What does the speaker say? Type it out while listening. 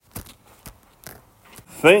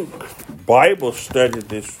think Bible study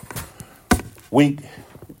this week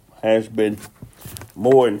has been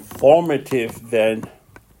more informative than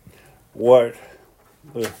what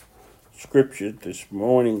the scripture this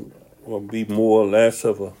morning will be. More or less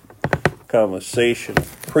of a conversation,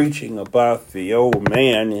 preaching about the old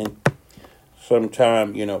man, and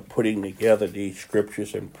sometime, putting together these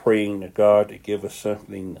scriptures and praying to God to give us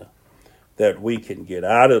something that we can get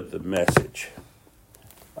out of the message.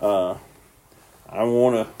 I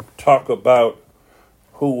want to talk about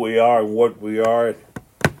who we are and what we are.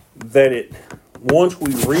 Once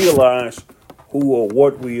we realize who or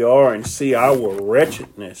what we are and see our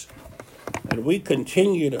wretchedness, and we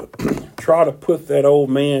continue to try to put that old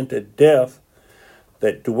man to death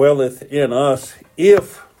that dwelleth in us,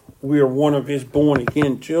 if we are one of his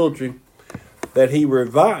born-again children, that he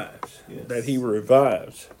revives. Yes. That he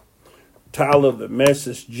revives. Title of the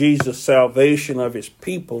message, Jesus' salvation of his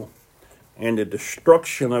people and the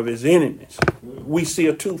destruction of his enemies. We see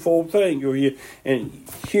a twofold thing here. And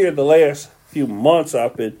here the last few months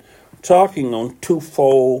I've been talking on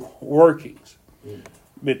twofold workings.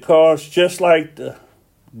 Because just like the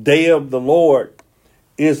day of the Lord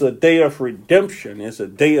is a day of redemption, it's a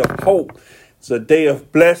day of hope, it's a day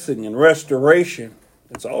of blessing and restoration,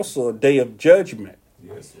 it's also a day of judgment.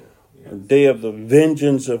 Yes, sir. A day of the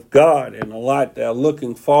vengeance of God, and a lot that are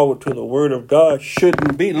looking forward to the word of God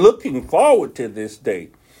shouldn't be looking forward to this day,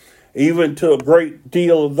 even to a great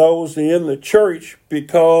deal of those in the church,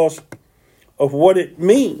 because of what it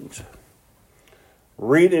means.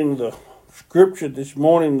 Reading the scripture this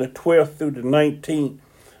morning, the 12th through the 19th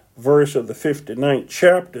verse of the 59th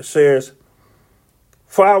chapter says,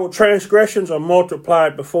 "For our transgressions are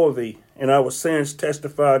multiplied before thee, and our sins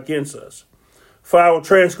testify against us. For our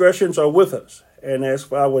transgressions are with us, and as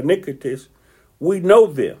for our iniquities, we know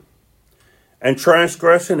them. And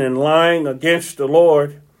transgressing and lying against the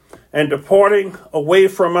Lord, and departing away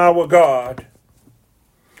from our God,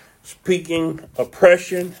 speaking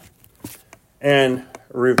oppression and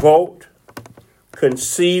revolt,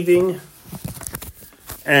 conceiving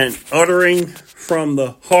and uttering from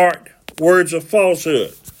the heart words of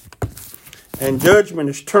falsehood. And judgment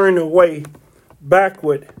is turned away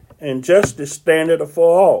backward, and justice standeth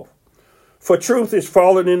afar off. For truth is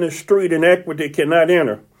fallen in the street, and equity cannot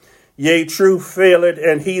enter. Yea, truth faileth,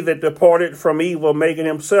 and he that departed from evil maketh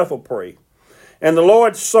himself a prey. And the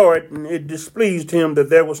Lord saw it, and it displeased him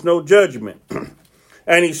that there was no judgment.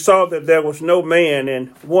 And he saw that there was no man,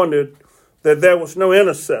 and wondered that there was no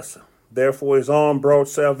intercessor. Therefore his arm brought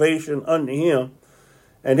salvation unto him,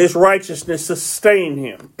 and his righteousness sustained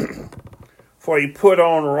him. For he put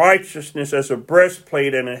on righteousness as a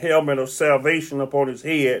breastplate, and a helmet of salvation upon his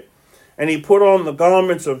head. And he put on the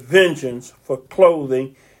garments of vengeance for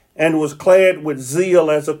clothing, and was clad with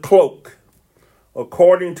zeal as a cloak.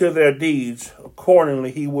 According to their deeds,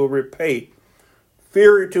 accordingly he will repay.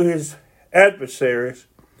 Fury to his adversaries,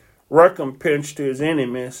 recompense to his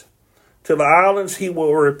enemies. To the islands he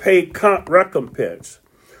will repay recompense.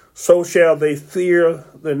 So shall they fear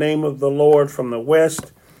the name of the Lord from the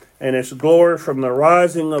west, and his glory from the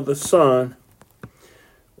rising of the sun.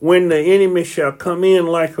 When the enemy shall come in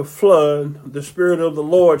like a flood, the Spirit of the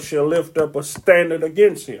Lord shall lift up a standard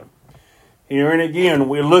against him." Here and again,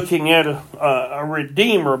 we're looking at a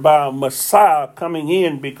Redeemer by a Messiah coming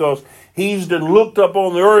in, because he's been looked up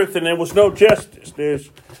on the earth and there was no justice.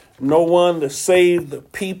 There's no one to save the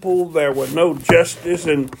people. There was no justice.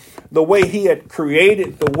 And the way he had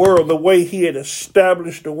created the world, the way he had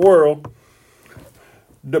established the world,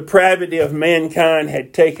 depravity of mankind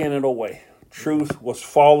had taken it away. Truth was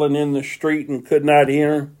fallen in the street and could not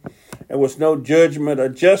enter. There was no judgment or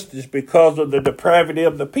justice because of the depravity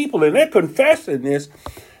of the people. And they're confessing this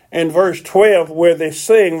in verse 12, where they're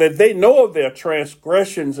saying that they know of their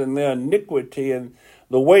transgressions and their iniquity and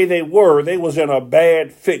the way they was in a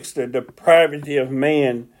bad fix. The depravity of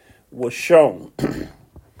man was shown.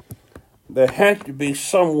 There had to be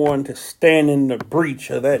someone to stand in the breach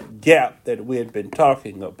of that gap that we had been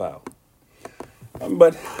talking about.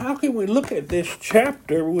 But how can we look at this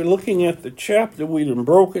chapter? We're looking at the chapter, we done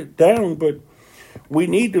broke it down, but we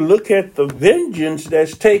need to look at the vengeance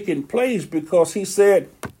that's taking place, because he said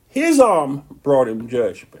his arm brought him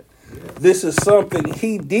judgment. This is something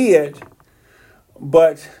he did,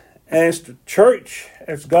 but as the church,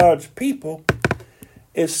 as God's people,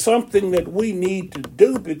 it's something that we need to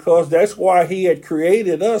do, because that's why he had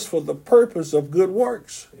created us, for the purpose of good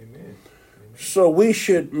works. Amen. So we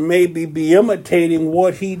should maybe be imitating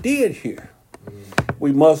what he did here.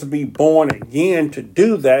 we must be born again to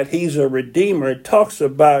do that. He's a redeemer. It talks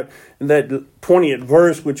about that 20th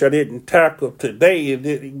verse, which I didn't tackle today,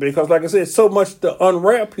 because like I said, so much to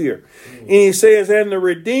unwrap here. And he says, and the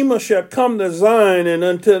Redeemer shall come to Zion, and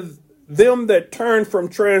unto them that turn from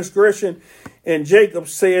transgression. And Jacob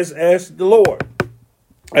says, as the Lord.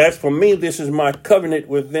 As for me, this is my covenant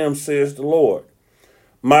with them, says the Lord.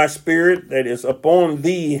 My spirit that is upon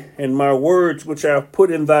thee, and my words which I have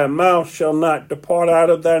put in thy mouth shall not depart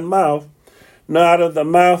out of thy mouth, nor out of the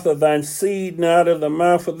mouth of thine seed, nor out of the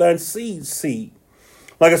mouth of thine seed's seed.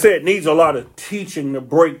 Like I said, it needs a lot of teaching to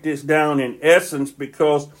break this down in essence,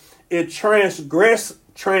 because it transcend,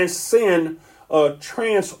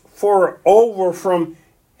 transfer over from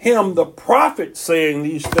him, the prophet, saying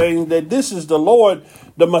these things, that this is the Lord,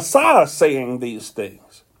 the Messiah, saying these things.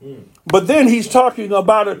 But then he's talking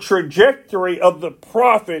about a trajectory of the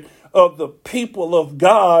prophet, of the people of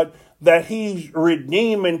God, that he's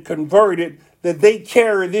redeemed and converted, that they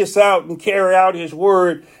carry this out and carry out his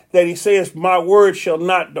word, that he says, my word shall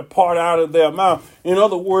not depart out of their mouth. In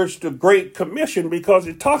other words, the Great Commission, because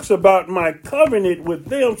it talks about my covenant with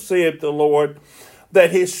them, saith the Lord, that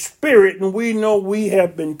his spirit, and we know we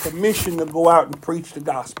have been commissioned to go out and preach the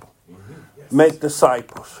gospel, make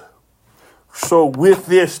disciples. So with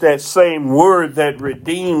this, that same word that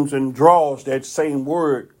redeems and draws, that same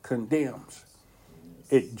word condemns.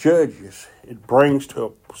 It judges. It brings to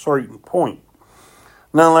a certain point.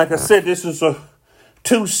 Now, like I said, this is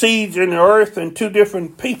two seeds in the earth and two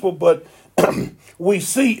different people, but we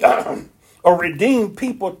see a redeemed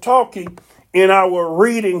people talking in our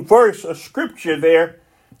reading verse of scripture there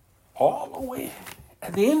all the way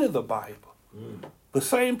at the end of the Bible. The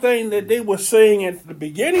same thing that they were saying at the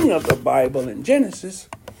beginning of the Bible in Genesis,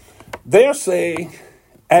 they're saying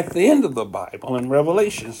at the end of the Bible in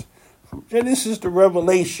Revelations. From Genesis to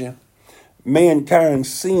Revelation, mankind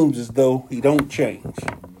seems as though he don't change.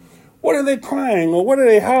 What are they crying or what are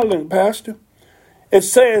they hollering, Pastor? It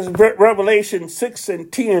says, Revelation 6 and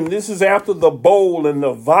 10, this is after the bowl and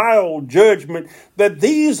the vile judgment, that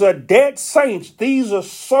these are dead saints. These are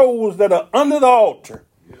souls that are under the altar.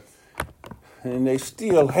 And they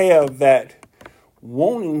still have that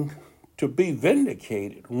wanting to be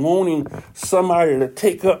vindicated, wanting somebody to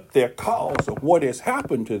take up their cause of what has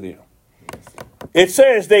happened to them. It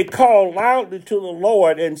says they called loudly to the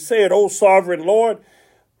Lord and said, O sovereign Lord,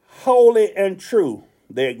 holy and true.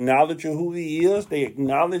 They acknowledge who he is. They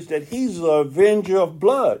acknowledge that he's the avenger of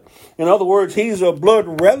blood. In other words, he's a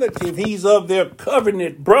blood relative. He's of their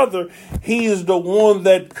covenant brother. He is the one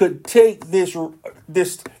that could take this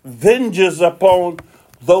vengeance upon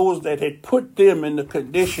those that had put them in the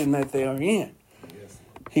condition that they are in.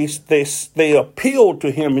 They appealed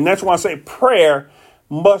to him. And that's why I say prayer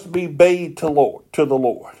must be made to the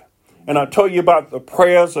Lord. And I told you about the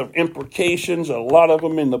prayers of imprecations, a lot of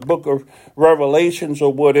them in the book of Revelations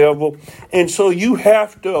or whatever. And so you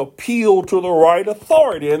have to appeal to the right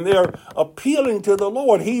authority. And they're appealing to the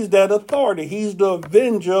Lord. He's that authority. He's the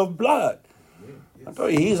avenger of blood. I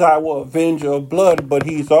told you, he's our avenger of blood, but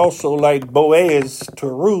he's also like Boaz to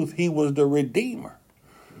Ruth. He was the redeemer,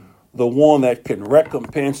 the one that can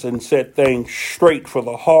recompense and set things straight for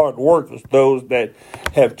the hard workers, those that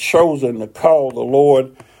have chosen to call the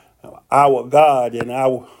Lord our God and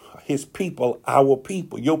his people, our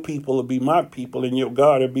people. Your people will be my people and your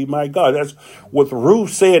God will be my God. That's what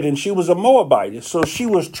Ruth said, and she was a Moabite. So she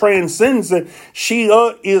was transcendent. She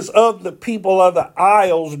is of the people of the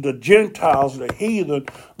isles, the Gentiles, the heathen,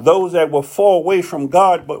 those that were far away from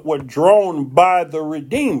God but were drawn by the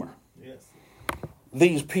Redeemer.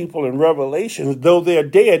 These people in Revelations, though they're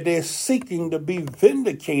dead, they're seeking to be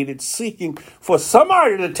vindicated, seeking for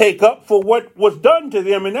somebody to take up for what was done to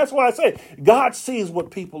them. And that's why I say God sees what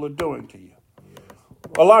people are doing to you.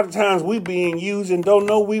 A lot of times we being used and don't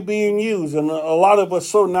know we being used. And a lot of us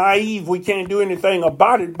so naive we can't do anything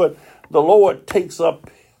about it. But the Lord takes up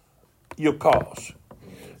your cause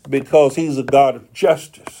because he's a God of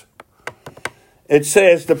justice. It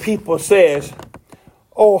says, the people says,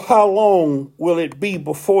 oh, how long will it be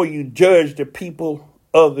before you judge the people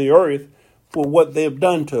of the earth for what they've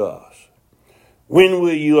done to us? When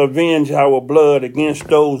will you avenge our blood against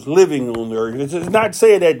those living on the earth? It does not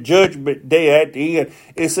say that judgment day at the end.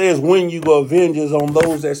 It says when you go avenge on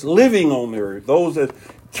those that's living on the earth, those that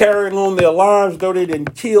carrying on their lives, though they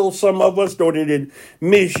didn't kill some of us, though they didn't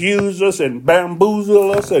misuse us and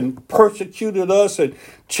bamboozle us and persecuted us and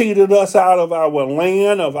cheated us out of our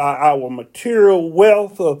land, of our material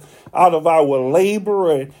wealth, out of our labor,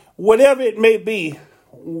 and whatever it may be,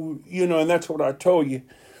 and that's what I told you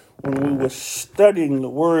when we were studying the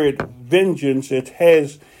word vengeance. It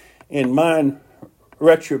has in mind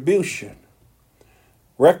retribution,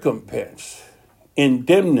 recompense,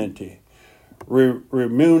 indemnity,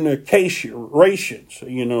 remunerations.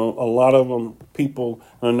 You know, a lot of them, people,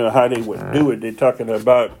 I don't know how they would do it. They're talking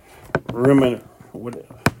about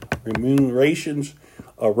remunerations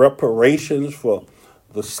or reparations for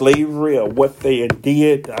the slavery or what they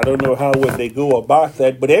did. I don't know how would they go about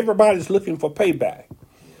that, but everybody's looking for payback.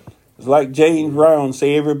 It's like James Brown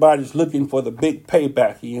say, everybody's looking for the big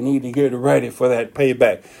payback. You need to get ready for that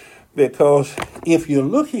payback. Because if you're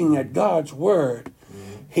looking at God's word,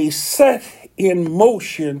 he set in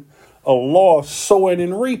motion a law of sowing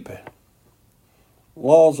and reaping.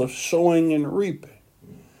 Laws of sowing and reaping.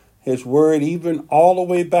 His word, even all the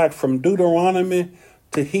way back from Deuteronomy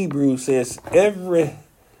to Hebrews, says every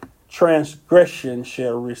transgression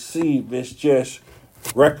shall receive its just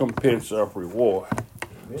recompense of reward.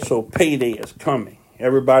 Amen. So payday is coming.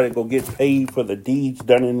 Everybody go get paid for the deeds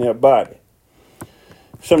done in their body.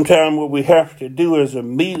 Sometimes what we have to do is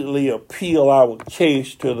immediately appeal our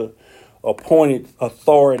case to the appointed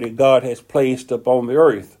authority God has placed upon the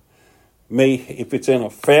earth. If it's in a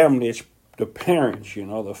family, it's the parents, you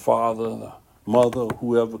know, the father, the mother,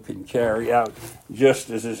 whoever can carry out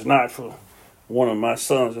justice. It's not for one of my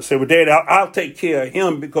sons to say, well, Dad, I'll take care of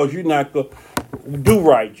him because you're not going to do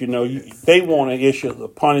right. You know, they want to issue the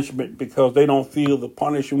punishment because they don't feel the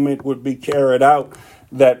punishment would be carried out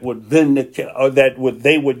that would vindicate, or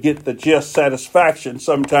they would get the just satisfaction.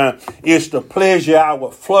 Sometimes it's the pleasure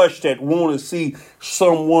our flesh that want to see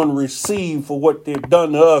someone receive for what they've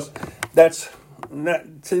done to us.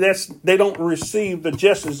 They don't receive the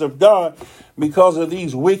justice of God because of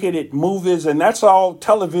these wicked movies, and that's all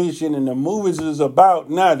television and the movies is about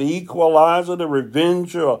now. The equalizer, the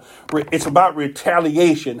revenger, it's about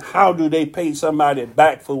retaliation. How do they pay somebody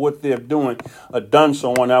back for what they're doing or done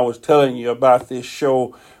someone? I was telling you about this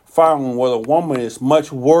show found where the woman is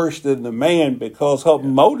much worse than the man because her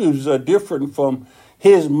motives are different from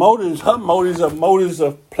his motives. Her motives are motives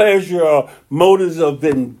of pleasure, or motives of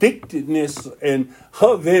vindictiveness, and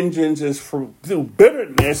her vengeance is through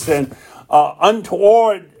bitterness and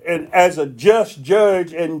untoward. And as a just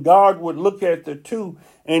judge, and God would look at the two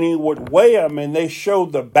and he would weigh them. And they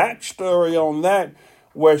showed the backstory on that,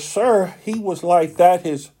 where, he was like that.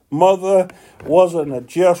 His mother wasn't a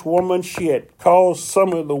just woman. She had caused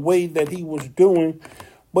some of the way that he was doing,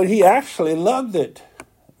 but he actually loved it.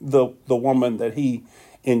 The woman that he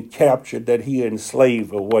captured, that he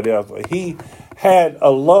enslaved or whatever. He had a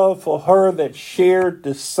love for her that shared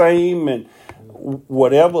the same, and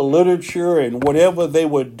whatever literature and whatever they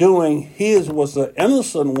were doing, his was an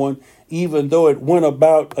innocent one, even though it went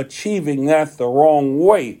about achieving that the wrong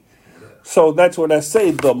way. So that's what I say,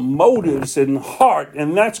 the motives and heart.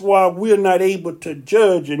 And that's why we're not able to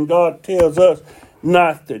judge. And God tells us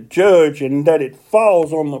not to judge, and that it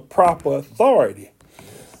falls on the proper authority.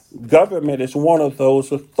 Government is one of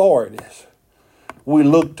those authorities. We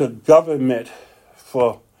look to government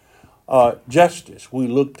for justice. We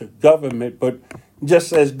look to government, but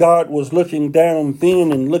just as God was looking down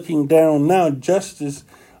then and looking down now, justice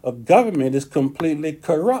of government is completely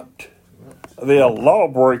corrupt. They are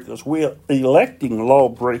lawbreakers. We are electing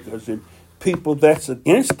lawbreakers and people that's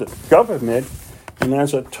against the government. And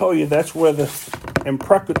as I told you, that's where the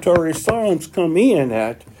imprecatory songs come in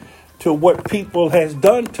at, to what people has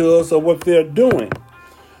done to us or what they're doing.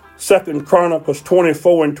 2 Chronicles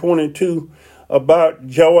 24 and 22 about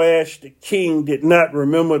Joash the king did not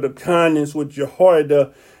remember the kindness which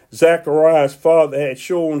Jehoiada, Zechariah's father, had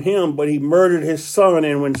shown him, but he murdered his son.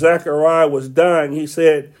 And when Zechariah was dying, he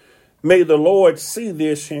said, may the Lord see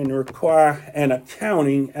this and require an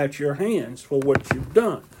accounting at your hands for what you've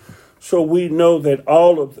done. So we know that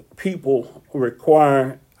all of the people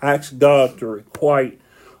ask God to requite,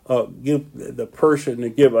 give the person to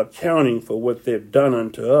give accounting for what they've done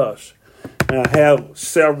unto us. And I have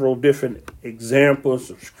several different examples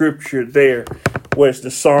of scripture there where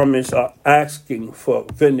the psalmists are asking for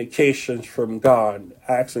vindications from God,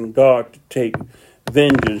 asking God to take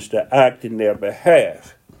vengeance, to act in their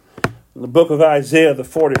behalf. In the book of Isaiah, the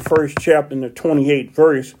 41st chapter and the 28th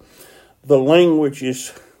verse, the language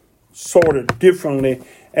is sort of differently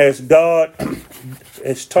as God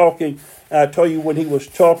is talking. I tell you, when he was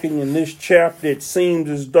talking in this chapter, it seems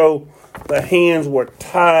as though the hands were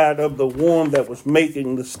tied of the one that was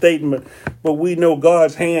making the statement. But we know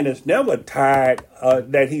God's hand is never tied,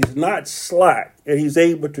 that he's not slack, and he's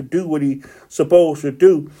able to do what he's supposed to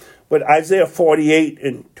do. But Isaiah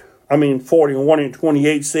 41 and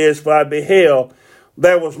 28 says, for I beheld,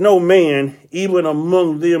 there was no man, even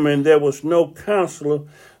among them, and there was no counselor,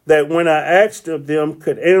 that when I asked of them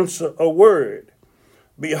could answer a word.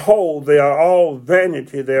 Behold, they are all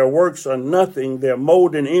vanity. Their works are nothing. Their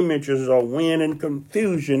molten images are wind and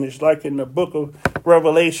confusion. It's like in the book of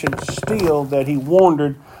Revelation still that he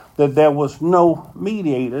wondered that there was no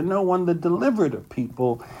mediator, no one to deliver the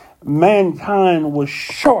people. Mankind was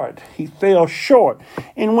short. He fell short.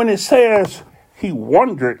 And when it says he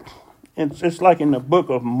wondered, it's like in the book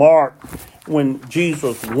of Mark when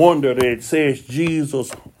Jesus wondered, it says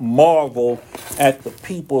Jesus marveled at the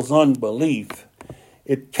people's unbelief.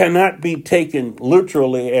 It cannot be taken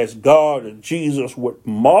literally as God or Jesus would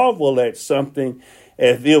marvel at something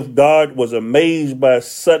as if God was amazed by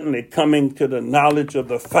suddenly coming to the knowledge of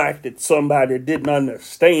the fact that somebody didn't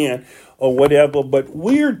understand or whatever. But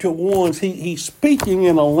we're to ones, he's speaking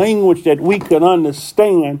in a language that we can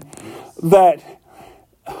understand, that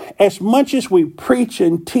as much as we preach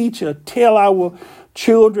and teach or tell our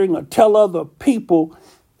children or tell other people,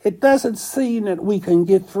 it doesn't seem that we can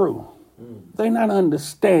get through. They're not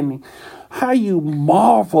understanding how you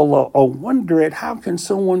marvel or wonder at how can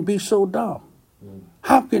someone be so dumb?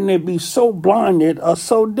 How can they be so blinded or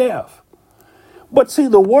so deaf? But see,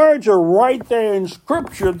 the words are right there in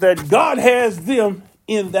Scripture that God has them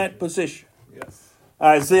in that position. Yes.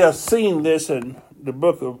 Isaiah seen this in the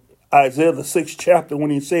book of Isaiah, the 6th chapter,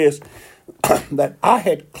 when he says that I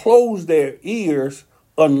had closed their ears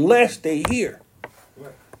unless they hear.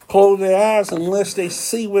 Close their eyes unless they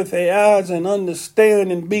see with their eyes and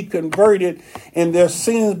understand and be converted and their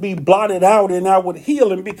sins be blotted out, and I would heal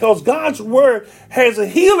them, because God's word has a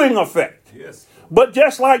healing effect. Yes. But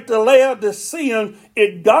just like the Laodicean,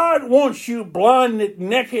 if God wants you blinded,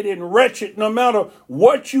 naked, and wretched, no matter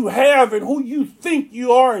what you have and who you think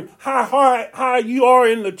you are and how high you are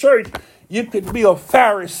in the church, you could be a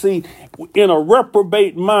Pharisee in a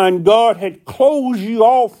reprobate mind. God had closed you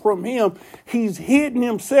off from him. He's hidden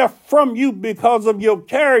himself from you because of your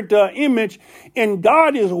character image. And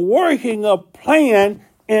God is working a plan,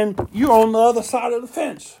 and you're on the other side of the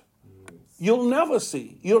fence. You'll never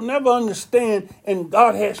see. You'll never understand. And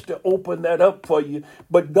God has to open that up for you.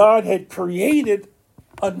 But God had created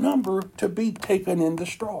a number to be taken and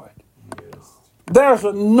destroyed. There's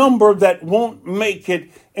a number that won't make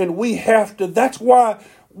it, and we have to. That's why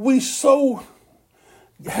we so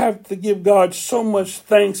have to give God so much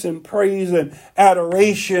thanks and praise and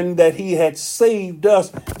adoration that he had saved us,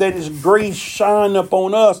 that his grace shine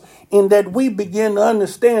upon us, and that we begin to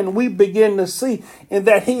understand, we begin to see, and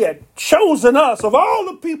that he had chosen us of all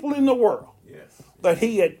the people in the world. That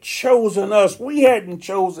he had chosen us. We hadn't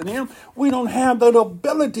chosen him. We don't have that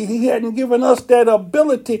ability. He hadn't given us that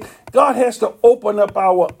ability. God has to open up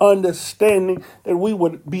our understanding that we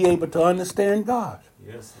would be able to understand God.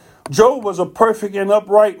 Yes. Job was a perfect and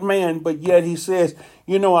upright man, but yet he says,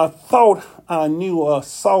 I thought I knew or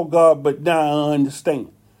saw God, but now I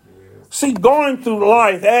understand. Yes. See, going through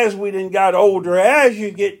life as we then got older, as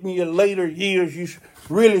you get in your later years, you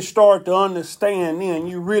really start to understand then.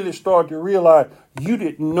 You really start to realize you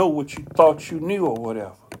didn't know what you thought you knew or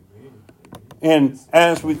whatever. And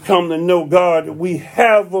as we come to know God, we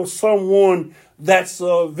have someone that's a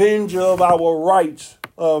avenger of our rights,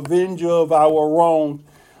 a avenger of our wrongs,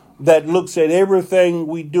 that looks at everything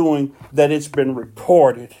we doing, that it's been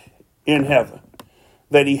recorded in heaven,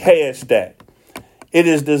 that he has that. It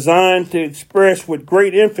is designed to express with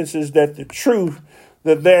great emphasis that the truth,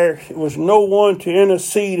 that there was no one to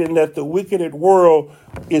intercede, and that the wicked world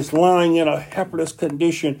is lying in a helpless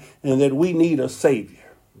condition, and that we need a Savior.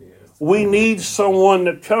 Yes. We need someone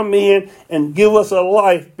to come in and give us a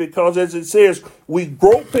life, because as it says, we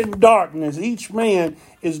grope in darkness. Each man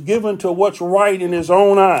is given to what's right in his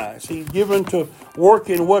own eyes. He's given to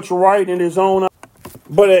working what's right in his own eyes.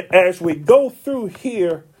 But as we go through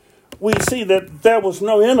here, we see that there was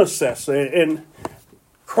no intercessor. And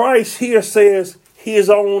Christ here says,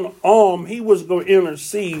 his own arm, he was going to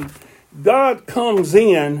intercede. God comes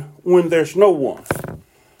in when there's no one.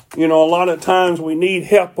 A lot of times we need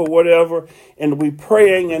help or whatever, and we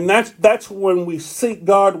praying, and that's when we seek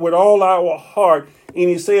God with all our heart. And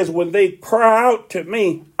he says, when they cry out to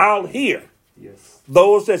me, I'll hear. Yes.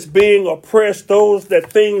 Those that's being oppressed, those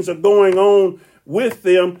that things are going on with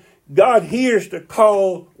them, God hears the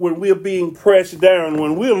call when we're being pressed down,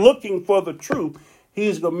 when we're looking for the truth.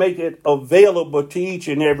 He's going to make it available to each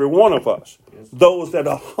and every one of us. Yes. Those that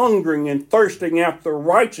are hungering and thirsting after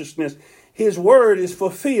righteousness, his word is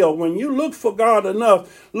fulfilled. When you look for God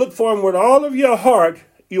enough, look for him with all of your heart,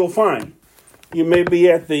 you'll find him. You may be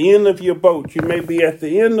at the end of your boat. You may be at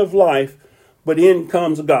the end of life, but in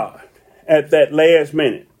comes God at that last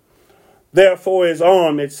minute. Therefore, his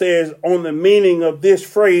arm, it says on the meaning of this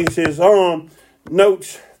phrase, his arm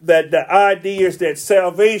notes that the idea is that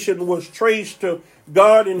salvation was traced to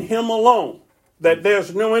God and him alone, that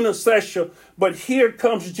there's no intercession. But here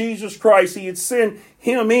comes Jesus Christ. He had sent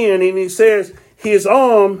him in, and he says his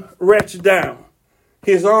arm reached down.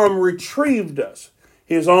 His arm retrieved us.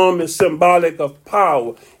 His arm is symbolic of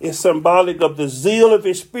power. It's symbolic of the zeal of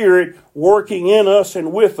his spirit working in us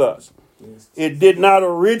and with us. It did not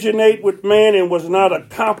originate with man and was not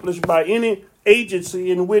accomplished by any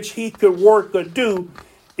agency in which he could work or do.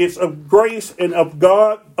 It's of grace and of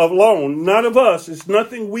God alone, not of us. It's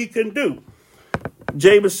nothing we can do.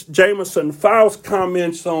 Jameson Fowles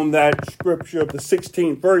comments on that scripture of the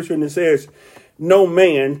 16th verse, and it says, no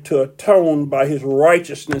man to atone by his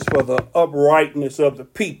righteousness for the uprightness of the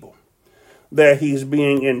people. That he's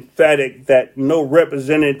being emphatic that no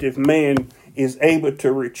representative man is able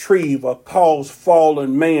to retrieve or cause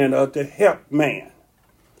fallen man or to help man.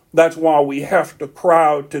 That's why we have to cry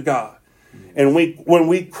out to God. And when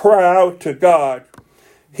we cry out to God,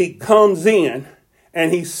 he comes in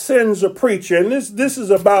and he sends a preacher. And this is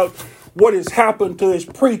about what has happened to his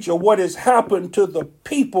preacher, what has happened to the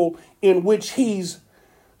people in which he's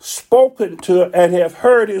spoken to and have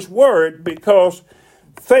heard his word, because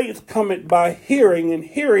faith cometh by hearing, and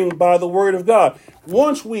hearing by the word of God.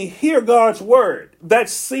 Once we hear God's word, that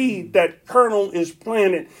seed, that kernel is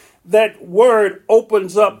planted, that word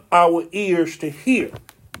opens up our ears to hear.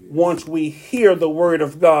 Once we hear the word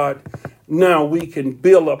of God, now we can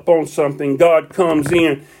build upon something. God comes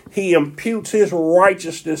in, he imputes his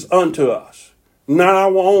righteousness unto us. Not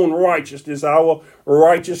our own righteousness. Our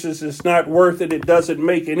righteousness is not worth it. It doesn't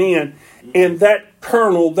make it in. And that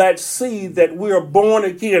kernel, that seed that we are born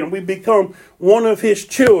again, we become one of his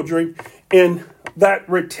children. And that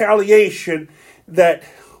retaliation that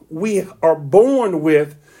we are born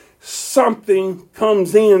with, something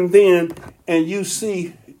comes in then, and you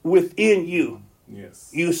see within you. Yes.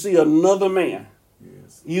 You see another man.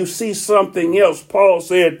 Yes. You see something else. Paul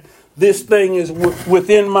said, this thing is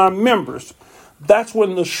within my members. That's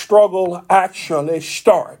when the struggle actually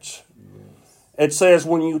starts. Yes. It says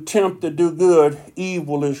when you attempt to do good,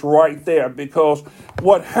 evil is right there. Because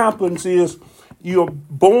what happens is you're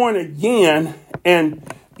born again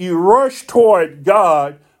and you rush toward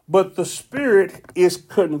God, but the Spirit is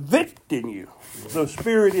convicting you. The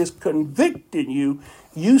Spirit is convicting you.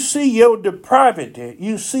 You see your depravity.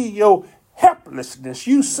 You see your helplessness.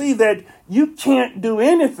 You see that you can't do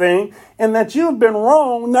anything and that you've been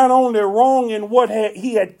wrong, not only wrong in what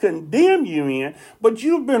he had condemned you in, but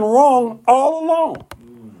you've been wrong all along.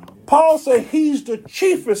 Paul said he's the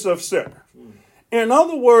chiefest of sinners. In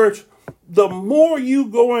other words, the more you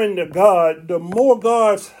go into God, the more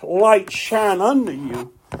God's light shine under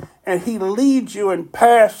you, and he leads you in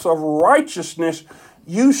paths of righteousness.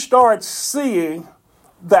 You start seeing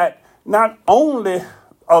that not only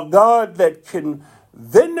a God that can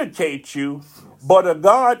vindicate you, but a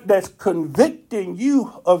God that's convicting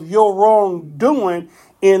you of your wrongdoing,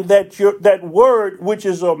 in that word, which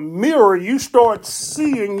is a mirror. You start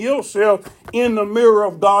seeing yourself in the mirror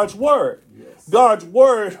of God's word. Yes. God's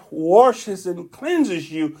word washes and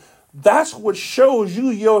cleanses you. That's what shows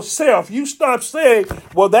you yourself. You stop saying,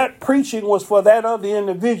 well, that preaching was for that other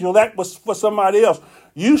individual. That was for somebody else.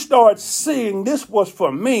 You start seeing this was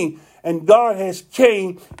for me. And God has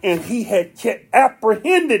came and he had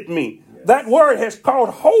apprehended me. Yes. That word has caught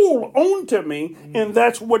hold onto me, and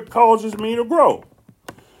that's what causes me to grow.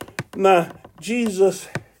 Now, Jesus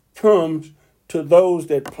comes to those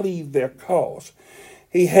that plead their cause.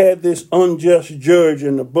 He had this unjust judge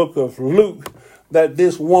in the book of Luke, that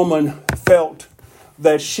this woman felt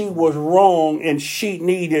that she was wrong and she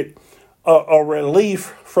needed a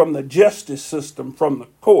relief from the justice system, from the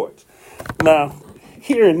courts. Now,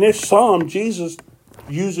 here in this psalm, Jesus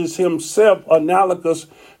uses himself analogous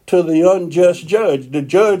to the unjust judge. The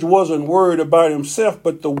judge wasn't worried about himself,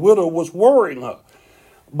 but the widow was worrying her.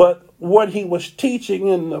 But what he was teaching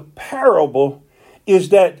in the parable is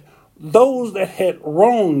that those that had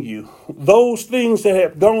wronged you, those things that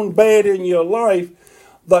have gone bad in your life,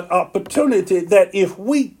 the opportunity that if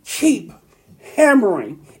we keep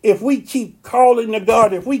hammering, if we keep calling to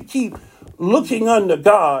God, if we keep looking unto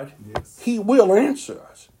God, yes, he will answer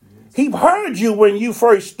us. Yes. He heard you when you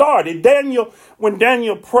first started. When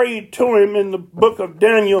Daniel prayed to him in the book of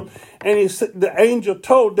Daniel, and the angel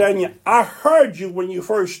told Daniel, I heard you when you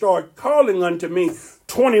first started calling unto me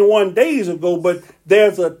 21 days ago, but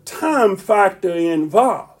there's a time factor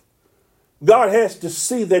involved. God has to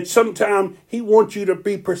see that sometimes he wants you to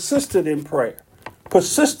be persistent in prayer,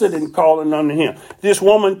 persistent in calling unto him. This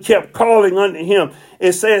woman kept calling unto him.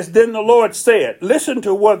 It says, then the Lord said, listen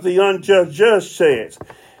to what the unjust judge says.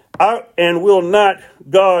 And will not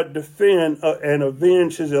God defend and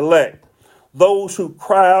avenge his elect, those who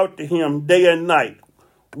cry out to him day and night?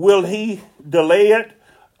 Will he delay it,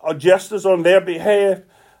 or justice on their behalf?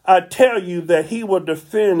 I tell you that he will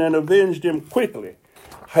defend and avenge them quickly.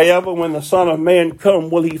 However, when the Son of Man come,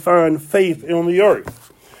 will he find faith on the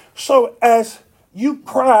earth? So as you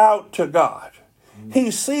cry out to God,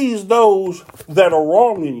 he sees those that are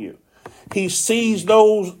wronging you. He sees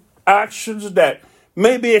those actions that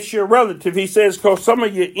maybe it's your relative. He says, because some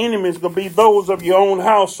of your enemies going to be those of your own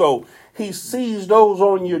household. He sees those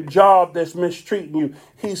on your job that's mistreating you.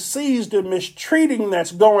 He sees the mistreating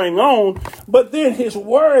that's going on. But then his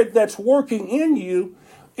word that's working in you,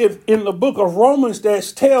 if in the book of Romans,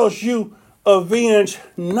 that tells you, avenge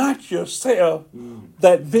not yourself,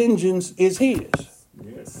 that vengeance is his.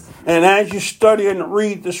 Yes. And as you study and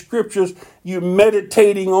read the scriptures, you're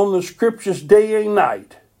meditating on the scriptures day and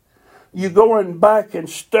night. You're going back and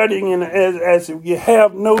studying, and as if you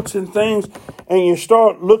have notes and things, and you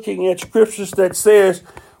start looking at scriptures that says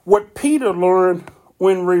what Peter learned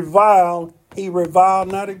when reviled, he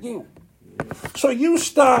reviled not again. So you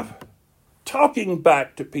stop talking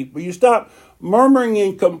back to people. You stop murmuring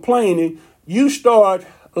and complaining. You start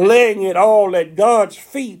laying it all at God's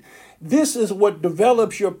feet. This is what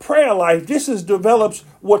develops your prayer life. This develops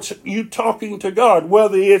what you talking to God,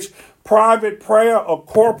 whether it's private prayer or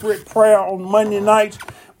corporate prayer on Monday nights,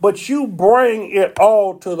 but you bring it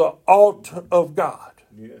all to the altar of God.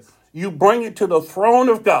 Yes. You bring it to the throne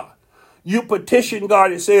of God. You petition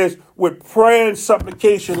God. It says, with prayer and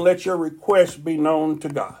supplication, let your requests be known to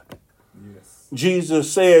God. Yes.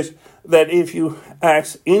 Jesus says that if you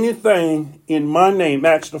ask anything in my name,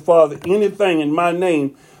 ask the Father anything in my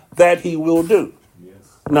name, that he will do. Yes.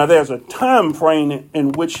 Now, there's a time frame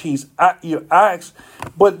in which you ask,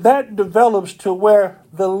 but that develops to where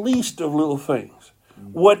the least of little things.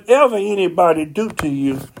 Whatever anybody do to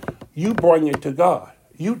you, you bring it to God.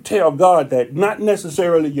 You tell God that, not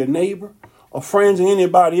necessarily your neighbor or friends or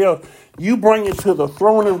anybody else. You bring it to the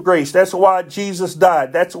throne of grace. That's why Jesus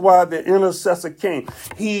died. That's why the intercessor came.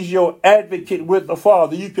 He's your advocate with the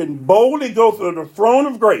Father. You can boldly go through the throne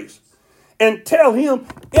of grace and tell him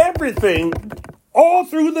everything all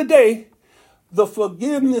through the day, the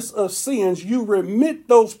forgiveness of sins. You remit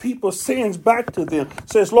those people's sins back to them.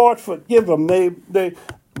 Says, Lord, forgive them.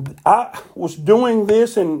 I was doing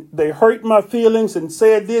this and they hurt my feelings and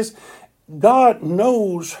said this. God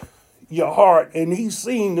knows your heart and he's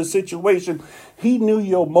seen the situation. He knew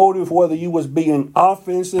your motive, whether you was being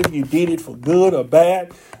offensive, you did it for good or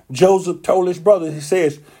bad. Joseph told his brother, he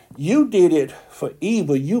says, you did it for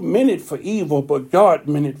evil. You meant it for evil, but God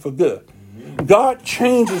meant it for good. Amen. God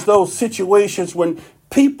changes those situations when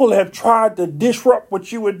people have tried to disrupt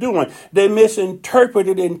what you were doing. They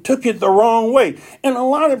misinterpreted and took it the wrong way. And a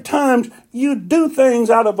lot of times you do things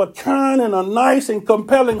out of a kind and a nice and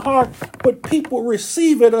compelling heart, but people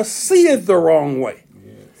receive it or see it the wrong way.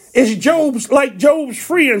 It's Job's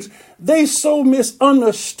friends. They so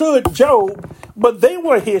misunderstood Job, but they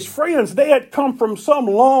were his friends. They had come from some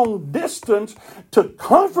long distance to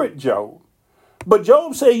comfort Job. But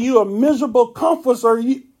Job said, you are miserable comforters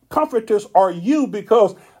are you,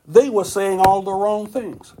 because they were saying all the wrong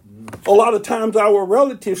things. A lot of times our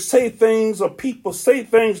relatives say things or people say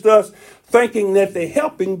things to us thinking that they're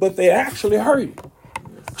helping, but they're actually hurting.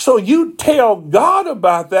 So you tell God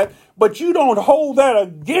about that, but you don't hold that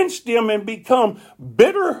against them and become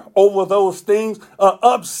bitter over those things,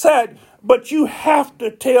 upset. But you have to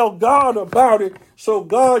tell God about it so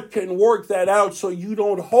God can work that out so you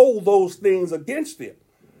don't hold those things against them.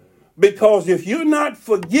 Because if you're not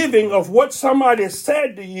forgiving of what somebody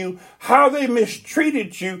said to you, how they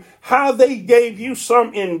mistreated you, how they gave you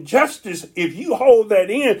some injustice, if you hold that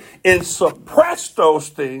in and suppress those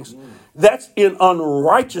things, that's in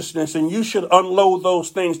unrighteousness, and you should unload those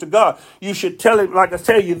things to God. You should tell him, like I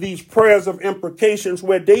tell you, these prayers of imprecations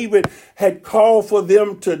where David had called for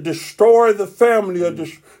them to destroy the family or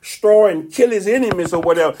destroy and kill his enemies or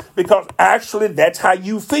whatever, because actually that's how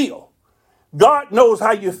you feel. God knows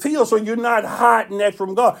how you feel, so you're not hiding that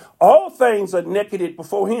from God. All things are naked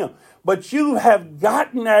before him, but you have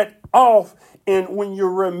gotten that off. And when you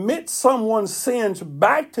remit someone's sins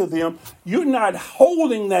back to them, you're not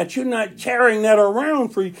holding that. You're not carrying that around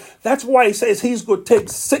for you. That's why he says he's going to take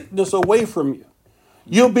sickness away from you.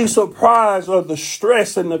 You'll be surprised of the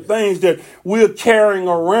stress and the things that we're carrying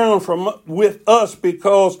around with us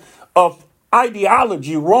because of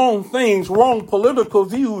ideology, wrong things, wrong political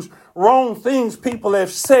views, wrong things people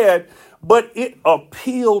have said, but it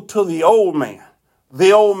appealed to the old man.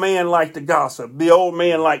 The old man liked to gossip. The old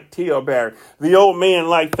man liked talebearing. The old man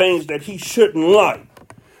liked things that he shouldn't like.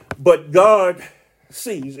 But God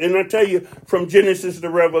sees. And I tell you, from Genesis to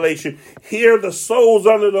Revelation, here the souls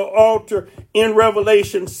under the altar in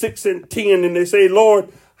Revelation 6 and 10, and they say, Lord,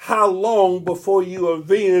 how long before you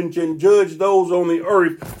avenge and judge those on the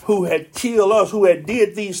earth who had killed us, who had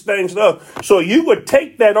did these things to us? So you would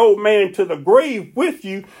take that old man to the grave with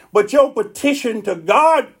you, but your petition to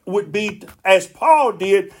God would be, as Paul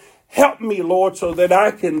did, help me, Lord, so that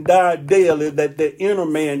I can die daily, that the inner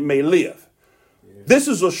man may live. Yeah. This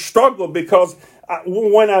is a struggle because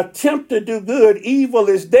when I attempt to do good, evil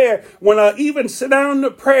is there. When I even sit down in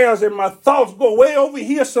the prayers and my thoughts go way over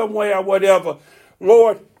here somewhere or whatever,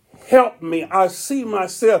 Lord, help me. I see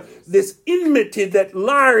myself, this enmity that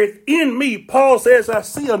lieth in me. Paul says, I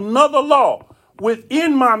see another law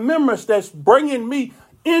within my members that's bringing me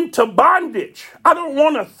into bondage. I don't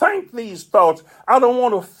want to think these thoughts. I don't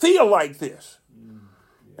want to feel like this.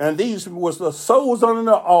 And these was the souls under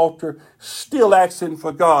the altar still asking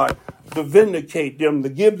for God to vindicate them, to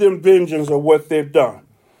give them vengeance of what they've done.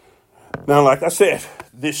 Now, like I said,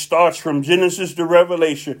 this starts from Genesis to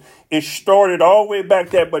Revelation. It started all the way back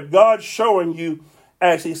there, but God's showing you,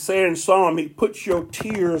 as he said in Psalm, he puts your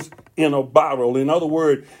tears in a bottle. In other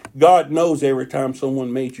words, God knows every time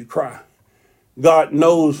someone made you cry. God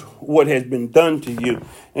knows what has been done to you.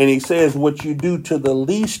 And he says, what you do to the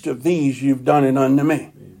least of these, you've done it unto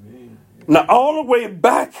me. Amen. Now, all the way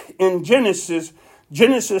back in Genesis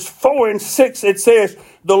 4 and 6, it says,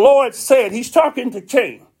 the Lord said, he's talking to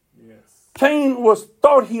Cain. Yes. Cain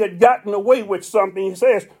thought he had gotten away with something. He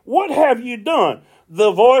says, what have you done?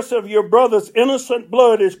 The voice of your brother's innocent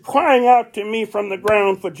blood is crying out to me from the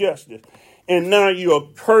ground for justice. And now you are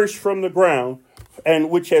cursed from the ground, and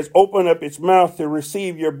which has opened up its mouth to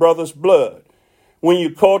receive your brother's blood. When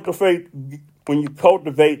you cultivate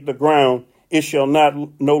the ground, it shall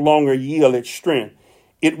no longer yield its strength.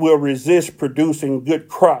 It will resist producing good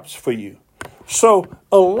crops for you. So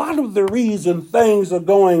a lot of the reason things are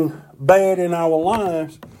going bad in our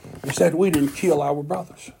lives is that we didn't kill our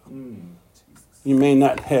brothers. You may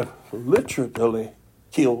not have literally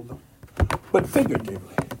killed them, but figuratively.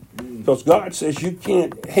 Because God says you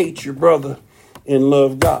can't hate your brother and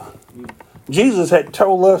love God. Jesus had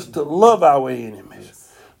told us to love our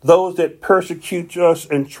enemies. Those that persecute us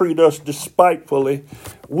and treat us despitefully,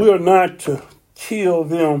 we're not to kill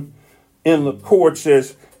them in the courts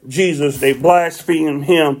as Jesus. They blaspheme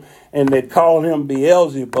him and they call him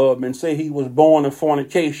Beelzebub and say he was born of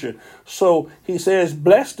fornication. So he says,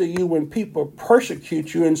 blessed are you when people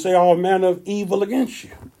persecute you and say all manner of evil against you.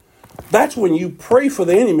 That's when you pray for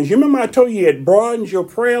the enemies. You remember I told you it broadens your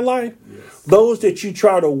prayer life? Yes. Those that you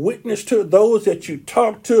try to witness to, those that you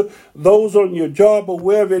talk to, those on your job or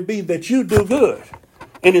wherever it be, that you do good.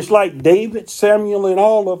 And it's like David, Samuel, and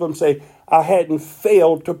all of them say, I hadn't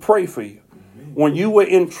failed to pray for you. Amen. When you were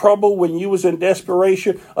in trouble, when you was in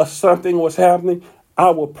desperation or something was happening, I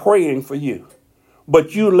was praying for you.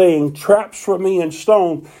 But you laying traps for me and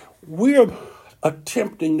stones. We're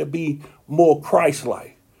attempting to be more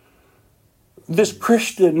Christ-like. This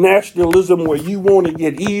Christian nationalism where you want to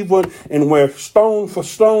get even and where stone for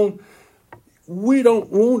stone, we don't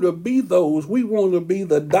want to be those. We want to be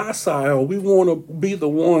the docile. We want to be the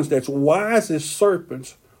ones that's wise as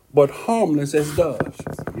serpents, but harmless as doves.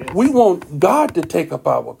 Yes. We want God to take up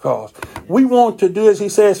our cause. We want to do as he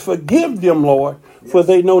says, forgive them, Lord, for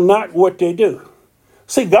they know not what they do.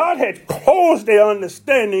 See, God had closed their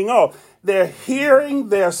understanding off. Their hearing,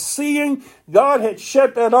 their seeing, God had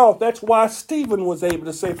shut that off. That's why Stephen was able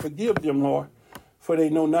to say, forgive them, Lord, for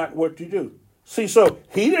they know not what to do. See, so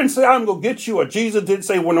he didn't say, I'm going to get you, or Jesus didn't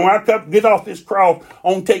say, when I come, get off this cross,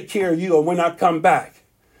 I'm going to take care of you, or when I come back.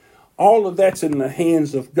 All of that's in the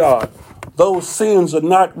hands of God. Those sins are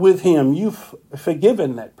not with him. You've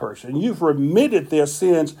forgiven that person. You've remitted their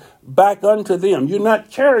sins back unto them. You're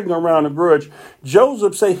not carrying around a grudge.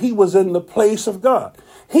 Joseph said he was in the place of God.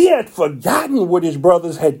 He had forgotten what his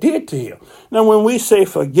brothers had did to him. Now, when we say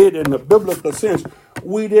forget in the biblical sense,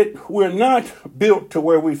 we're not built to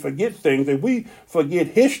where we forget things. If we forget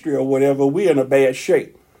history or whatever, we're in a bad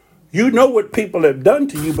shape. You know what people have done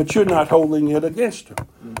to you, but you're not holding it against them.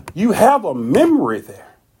 You have a memory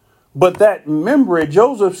there. But that memory,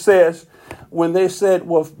 Joseph says, when they said,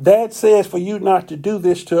 well, Dad says for you not to do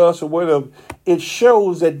this to us or whatever, it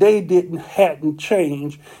shows that they hadn't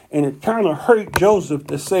changed. And it kind of hurt Joseph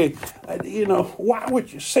to say, why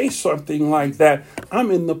would you say something like that? I'm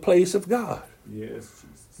in the place of God. Yes.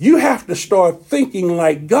 You have to start thinking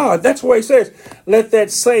like God. That's why he says, let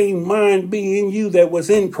that same mind be in you that was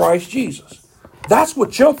in Christ Jesus. That's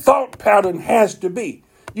what your thought pattern has to be.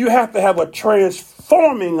 You have to have a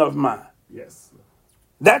transforming of mind. Yes.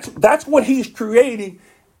 That's what he's creating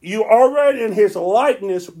you already in his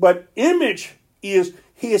likeness, but image is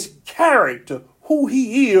his character, who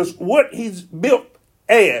he is, what he's built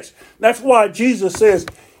as. That's why Jesus says,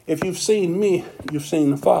 if you've seen me, you've seen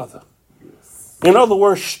the Father. In other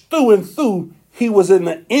words, through and through, he was in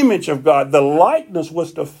the image of God. The likeness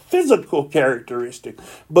was the physical characteristic.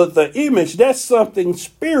 But the image, that's something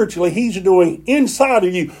spiritually he's doing inside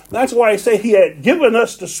of you. That's why I say he had given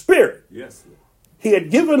us the Spirit. Yes. He had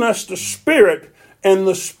given us the Spirit, and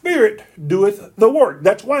the Spirit doeth the work.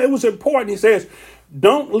 That's why it was important. He says,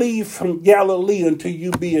 don't leave from Galilee until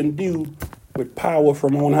you be endued with power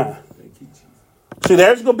from on high. Thank you, Jesus. See,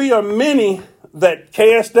 there's going to be a many that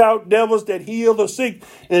cast out devils, that heal the sick,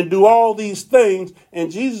 and do all these things. And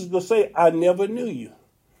Jesus will say, I never knew you.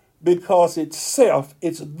 Because it's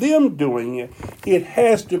them doing it. It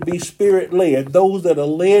has to be Spirit-led. Those that are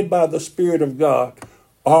led by the Spirit of God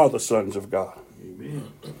are the sons of God. Amen.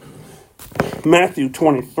 Matthew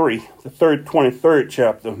 23, the 23rd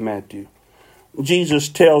chapter of Matthew. Jesus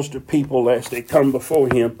tells the people as they come before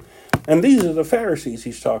him, and these are the Pharisees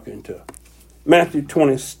he's talking to. Matthew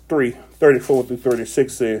 23, 34 through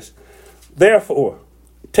 36 says, therefore,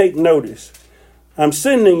 take notice, I'm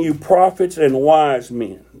sending you prophets and wise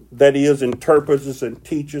men, that is, interpreters and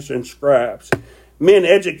teachers and scribes, men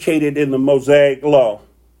educated in the Mosaic law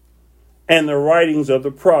and the writings of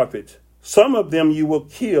the prophets. Some of them you will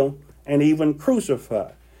kill and even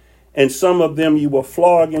crucify, and some of them you will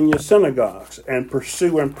flog in your synagogues and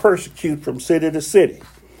pursue and persecute from city to city,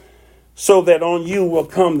 so that on you will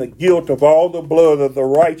come the guilt of all the blood of the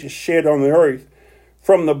righteous shed on the earth,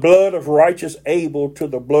 from the blood of righteous Abel to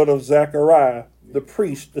the blood of Zechariah, the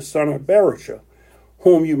priest, the son of Berechiah,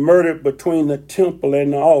 whom you murdered between the temple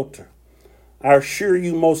and the altar. I assure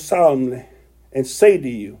you most solemnly and say to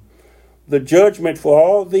you, the judgment for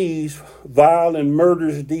all these vile and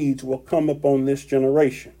murderous deeds will come upon this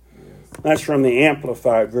generation. That's from the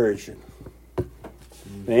Amplified Version.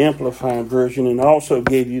 The Amplified Version, and also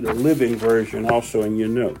gave you the Living Version also in your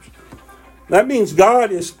notes. That means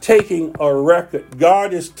God is taking a record.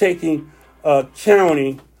 God is taking a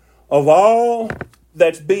counting of all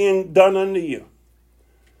that's being done unto you.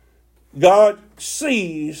 God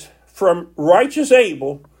sees from righteous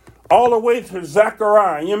Abel all the way to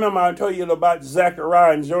Zechariah. You remember I told you about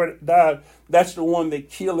Zechariah and Zechariah. That's the one they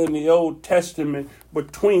killed in the Old Testament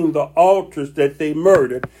between the altars that they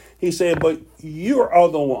murdered. He said, but you're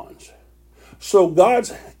other ones. So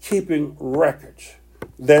God's keeping records.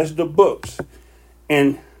 There's the books.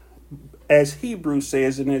 And as Hebrews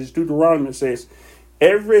says, and as Deuteronomy says,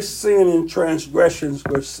 every sin and transgressions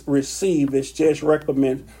was received as just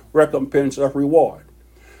recompense of reward.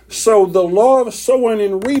 So the law of sowing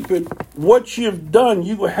and reaping, what you've done,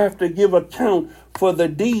 you will have to give account for the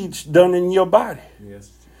deeds done in your body.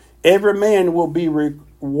 Yes. Every man will be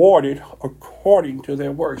rewarded according to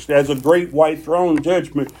their works. There's a great white throne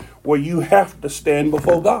judgment where you have to stand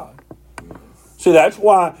before God. So that's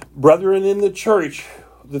why, brethren in the church,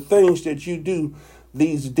 the things that you do,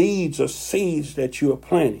 these deeds are seeds that you are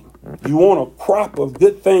planting. You want a crop of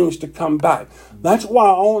good things to come back. That's why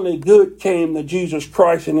only good came to Jesus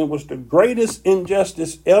Christ, and it was the greatest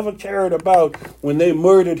injustice ever carried about when they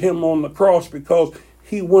murdered him on the cross, because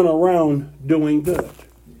he went around doing good.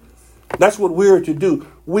 That's what we're to do.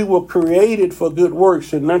 We were created for good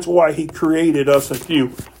works, and that's why he created us a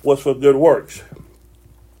few, was for good works.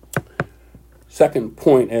 Second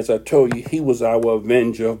point, as I told you, he was our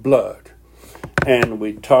avenger of blood. And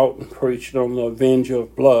we taught and preached on the avenger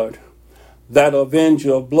of blood. That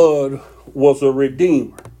avenger of blood was a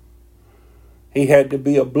redeemer. He had to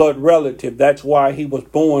be a blood relative. That's why he was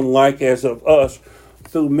born like as of us.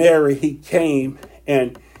 Through Mary, he came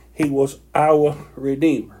and he was our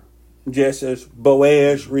redeemer. Just as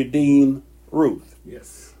Boaz redeemed Ruth.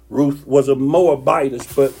 Yes. Ruth was a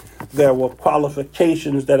Moabitess, but there were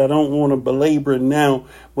qualifications that I don't want to belabor now,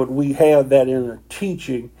 but we have that in a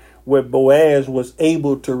teaching where Boaz was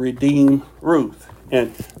able to redeem Ruth.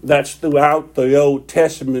 And that's throughout the Old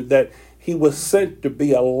Testament, that he was sent to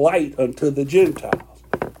be a light unto the Gentiles.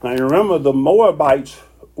 Now you remember the Moabites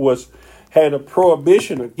had a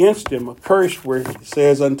prohibition against them, a curse where it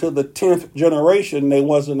says until the 10th generation they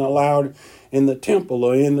wasn't allowed in the temple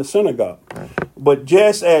or in the synagogue. But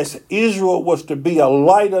just as Israel was to be a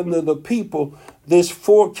light unto the people, this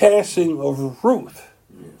forecasting of Ruth,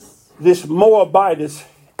 this Moabitess,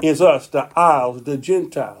 is us, the Isles, the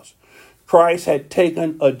Gentiles. Christ had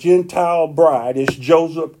taken a Gentile bride, as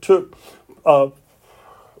Joseph took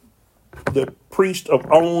the priest of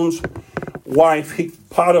On's wife,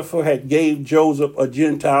 Potiphar had gave Joseph a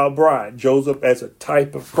Gentile bride. Joseph as a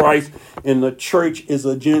type of Christ, and the church is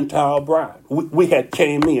a Gentile bride. We had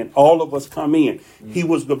came in. All of us come in. He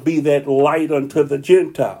was to be that light unto the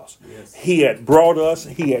Gentiles. Yes. He had brought us.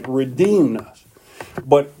 He had redeemed us.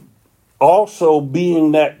 But also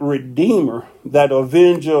being that redeemer, that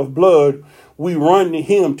avenger of blood, we run to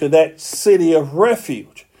him, to that city of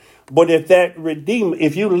refuge. But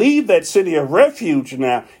if you leave that city of refuge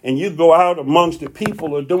now and you go out amongst the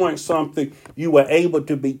people or doing something, you were able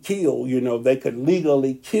to be killed. They could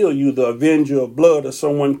legally kill you, the avenger of blood, or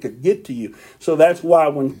someone could get to you. So that's why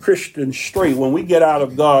when Christians stray, when we get out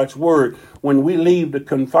of God's word, when we leave the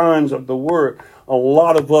confines of the word, a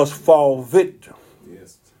lot of us fall victim.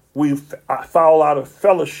 Yes. We fall out of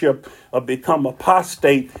fellowship or become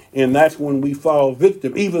apostate, and that's when we fall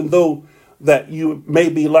victim, even though that you may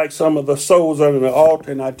be like some of the souls under the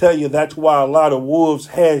altar. And I tell you, that's why a lot of wolves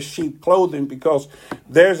have sheep clothing, because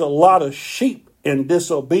there's a lot of sheep in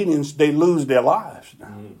disobedience. They lose their lives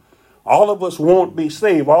now. All of us won't be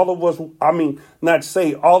saved. All of us, not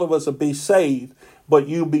saved, all of us will be saved, but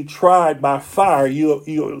you'll be tried by fire. You'll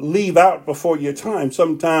leave out before your time.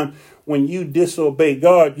 Sometimes when you disobey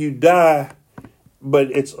God, you die. But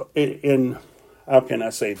how can I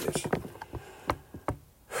say this?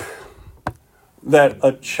 That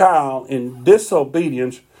a child in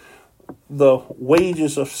disobedience, the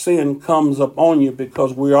wages of sin comes upon you,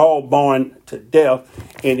 because we're all born to death.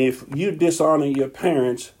 And if you dishonor your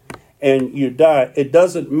parents and you die, it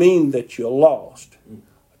doesn't mean that you're lost.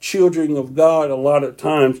 Children of God a lot of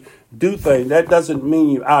times do things. That doesn't mean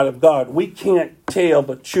you're out of God. We can't tell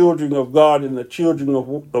the children of God and the children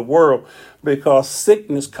of the world, because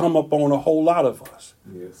sickness come upon a whole lot of us.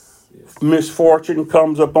 Yes. Misfortune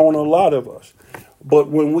comes upon a lot of us. But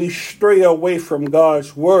when we stray away from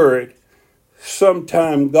God's word,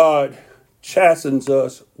 sometimes God chastens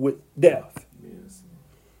us with death. Yes.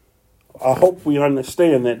 I hope we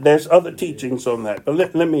understand that. There's other teachings on that.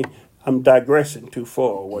 But I'm digressing too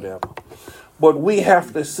far or whatever. But we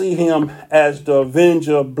have to see him as the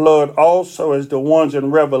avenger of blood, also as the ones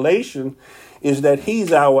in Revelation, is that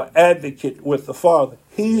he's our advocate with the Father.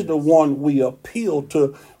 He's the one we appeal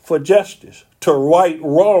to for justice, to right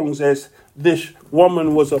wrongs, as this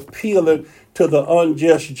woman was appealing to the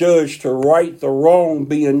unjust judge to right the wrong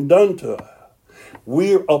being done to her.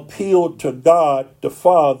 We appeal to God the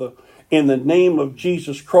Father in the name of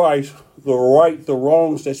Jesus Christ to right the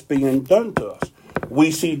wrongs that's being done to us. We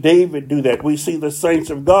see David do that. We see the saints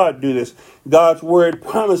of God do this. God's word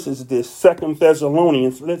promises this. 2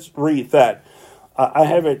 Thessalonians, let's read that. I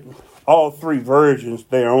have it, all three versions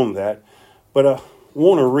there on that, but I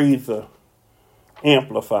want to read the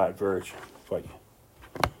Amplified version for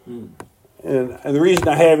you. And the reason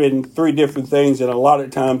I have it in three different things, and a lot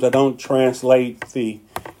of times I don't translate the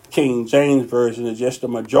King James version, is just the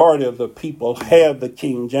majority of the people have the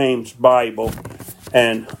King James Bible,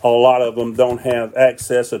 and a lot of them don't have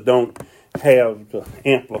access or don't have the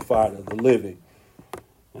Amplified of the Living.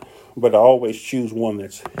 But I always choose one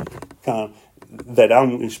that's kind of, that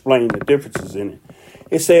I'm explaining the differences in it.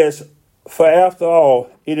 It says, "For after all,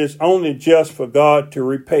 it is only just for God to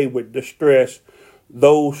repay with distress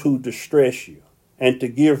those who distress you, and to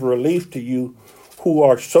give relief to you who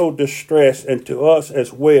are so distressed, and to us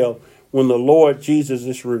as well, when the Lord Jesus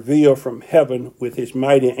is revealed from heaven with his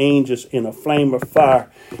mighty angels in a flame of fire,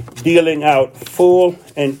 dealing out full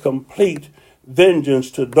and complete vengeance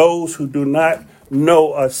to those who do not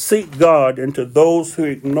know or seek God, and to those who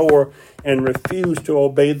ignore and refuse to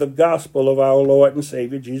obey the gospel of our Lord and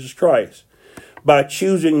Savior Jesus Christ, by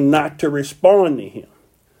choosing not to respond to him.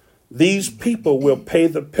 These people will pay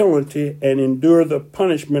the penalty and endure the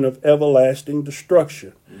punishment of everlasting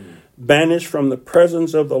destruction, banished from the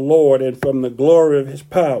presence of the Lord and from the glory of his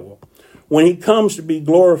power, when he comes to be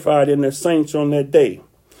glorified in the saints on that day.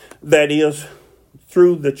 That is,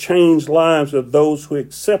 through the changed lives of those who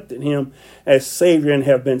accepted him as Savior and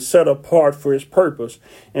have been set apart for his purpose,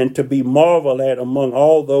 and to be marveled at among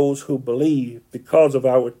all those who believe, because of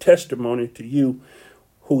our testimony to you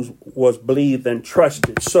who was believed and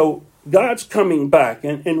trusted." So God's coming back,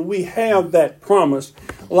 and we have that promise.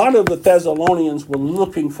 A lot of the Thessalonians were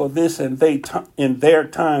looking for this in their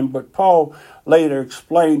time, but Paul later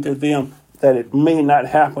explained to them that it may not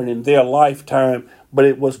happen in their lifetime, but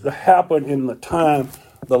it was to happen in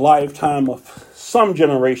the lifetime of some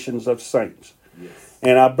generations of saints. Yes.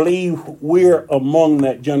 And I believe we're among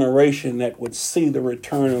that generation that would see the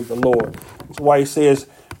return of the Lord. That's why he says,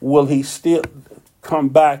 will he still, come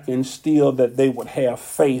back and still that they would have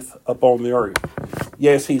faith upon the earth.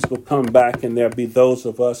 Yes, he's going to come back and there'll be those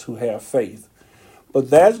of us who have faith. But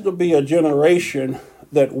there's going to be a generation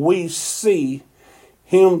that we see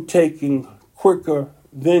him taking quicker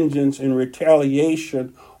vengeance and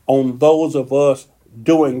retaliation on those of us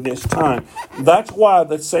during this time. That's why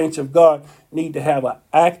the saints of God need to have an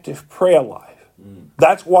active prayer life.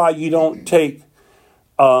 That's why you don't take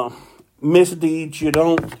misdeeds. You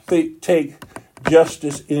don't take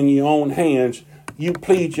justice in your own hands. You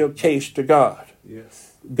plead your case to God.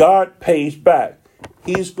 Yes. God pays back.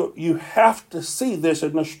 You have to see this,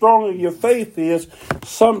 and the stronger your faith is,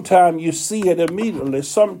 sometimes you see it immediately.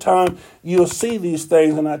 Sometimes you'll see these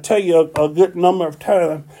things, and I tell you a good number of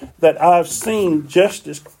times that I've seen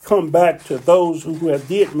justice come back to those who have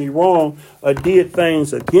did me wrong or did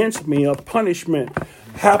things against me, or punishment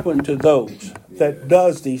happen to those that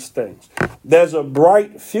does these things. There's a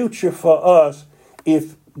bright future for us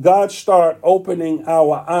if God start opening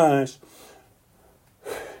our eyes.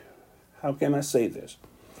 How can I say this?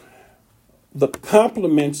 The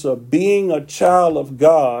compliments of being a child of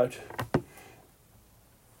God,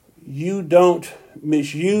 you don't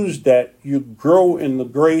misuse that. You grow in the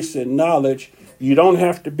grace and knowledge. You don't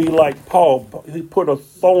have to be like Paul. He put a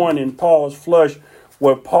thorn in Paul's flesh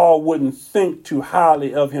where Paul wouldn't think too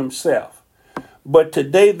highly of himself. But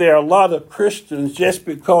today there are a lot of Christians, just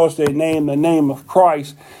because they name the name of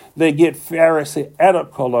Christ, they get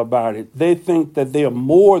Pharisaical about it. They think that they're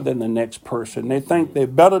more than the next person. They think they're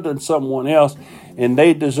better than someone else, and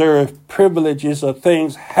they deserve privileges or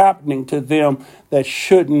things happening to them that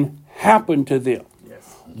shouldn't happen to them.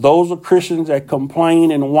 Yes. Those are Christians that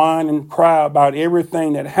complain and whine and cry about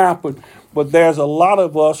everything that happened. But there's a lot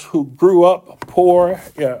of us who grew up poor,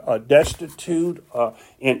 destitute,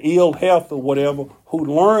 in ill health or whatever, who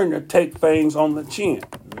learned to take things on the chin,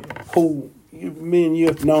 who me and you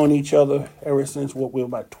have known each other ever since we were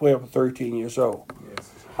about 12 or 13 years old.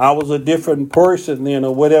 Yes. I was a different person then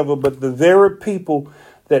or whatever, but the very people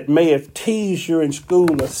that may have teased you in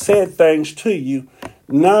school or said things to you,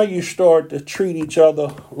 now you start to treat each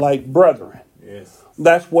other like brethren. Yes.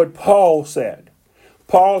 That's what Paul said.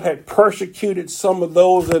 Paul had persecuted some of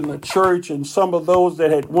those in the church and some of those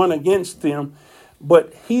that had went against him,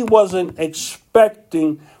 but he wasn't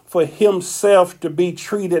expecting for himself to be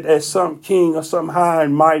treated as some king or some high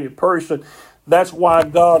and mighty person. That's why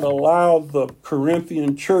God allowed the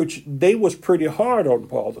Corinthian church. They was pretty hard on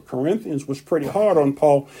Paul. The Corinthians was pretty hard on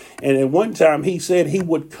Paul. And at one time he said he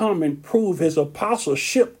would come and prove his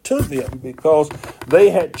apostleship to them because they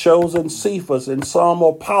had chosen Cephas and some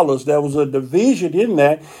Apollos. There was a division in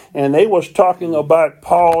that. And they was talking about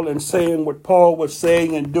Paul and saying what Paul was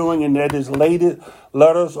saying and doing, and that his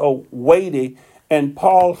letters are weighty. And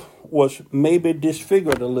Paul was maybe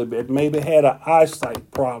disfigured a little bit, maybe had an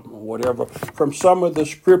eyesight problem or whatever. From some of the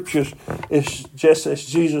scriptures, it's just as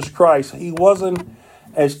Jesus Christ. He wasn't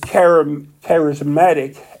as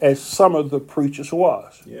charismatic as some of the preachers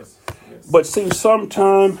was. Yes. But see,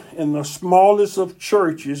 sometime in the smallest of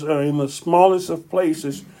churches or in the smallest of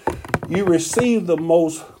places, you receive the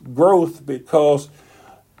most growth because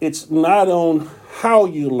it's not on how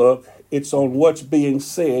you look, it's on what's being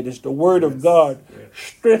said. It's the word of God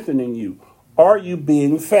strengthening you. Are you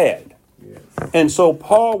being fed? Yes. And so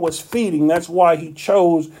Paul was feeding. That's why he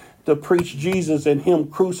chose to preach Jesus and him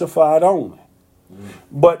crucified only.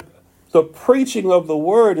 But the preaching of the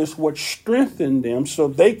word is what strengthened them so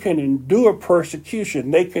they can endure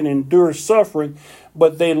persecution. They can endure suffering.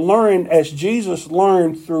 But they learned, as Jesus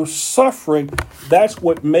learned through suffering, that's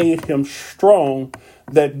what made him strong,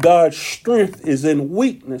 that God's strength is in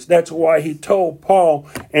weakness. That's why he told Paul,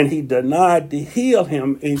 and he denied to heal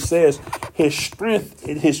him. He says his strength,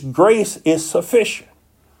 his grace is sufficient.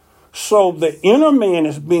 So the inner man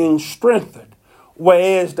is being strengthened,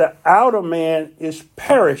 whereas the outer man is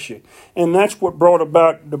perishing. And that's what brought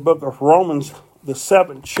about the book of Romans, the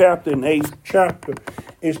 7th chapter and 8th chapter,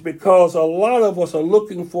 is because a lot of us are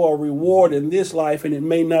looking for a reward in this life, and it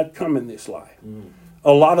may not come in this life.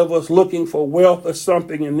 A lot of us looking for wealth or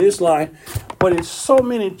something in this life, but it's so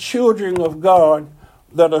many children of God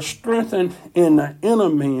that are strengthened in the inner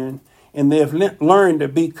man, and they've learned to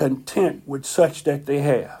be content with such that they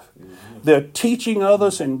have. They're teaching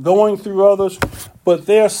others and going through others, but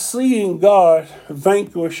they're seeing God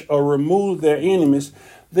vanquish or remove their enemies.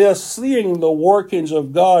 They're seeing the workings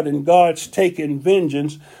of God, and God's taking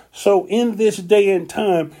vengeance. So in this day and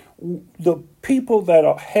time, the people that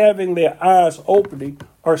are having their eyes opening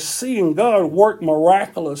are seeing God work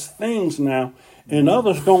miraculous things now. And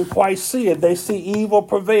others don't quite see it. They see evil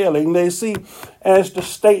prevailing. They see as the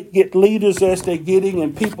state get leaders as they're getting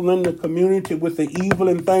and people in the community with the evil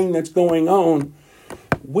and thing that's going on,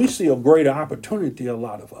 we see a greater opportunity, a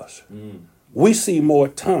lot of us. We see more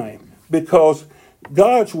time because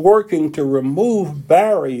God's working to remove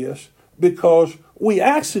barriers because we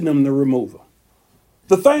asking him to remove them.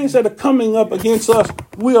 The things that are coming up against us,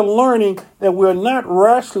 we are learning that we're not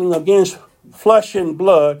wrestling against flesh and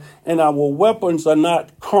blood, and our weapons are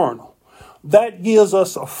not carnal. That gives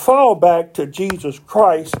us a fallback to Jesus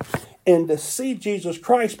Christ and to see Jesus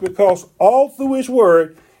Christ because all through his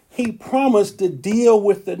word, he promised to deal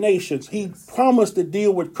with the nations. He promised to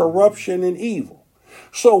deal with corruption and evil.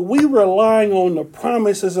 So we relying on the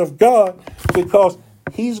promises of God because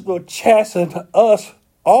he's going to chasten us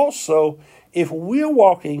also if we're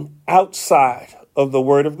walking outside of the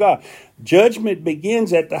word of God. Judgment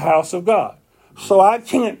begins at the house of God. So I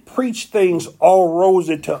can't preach things all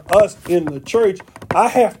rosy to us in the church. I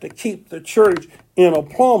have to keep the church in a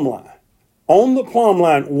plumb line. On the plumb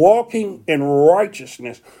line, walking in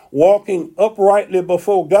righteousness, walking uprightly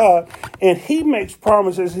before God. And he makes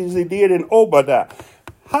promises as he did in Obadiah.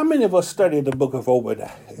 How many of us studied the book of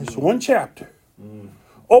Obadiah? It's one chapter.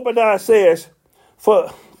 Obadiah says,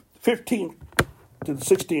 for 15 to the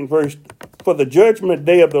 16th verse, for the judgment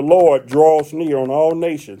day of the Lord draws near on all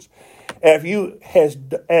nations. As you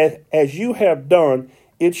have done,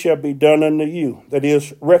 it shall be done unto you. That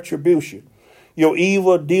is retribution. Your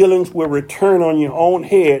evil dealings will return on your own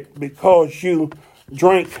head because you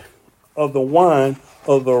drank of the wine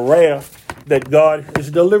of the wrath that God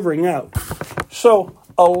is delivering out. So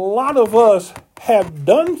a lot of us have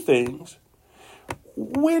done things.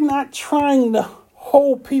 We're not trying to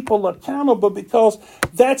hold people accountable because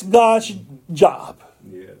that's God's job.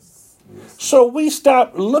 Yes. So we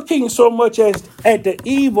stop looking so much at the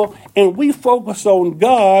evil and we focus on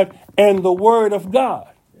God and the word of God.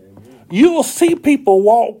 Amen. You'll see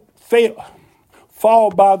people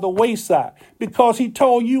fall by the wayside because he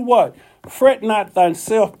told you what? Fret not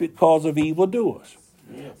thyself because of evildoers.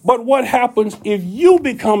 Yes. But what happens if you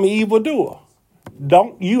become an evildoer?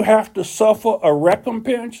 Don't you have to suffer a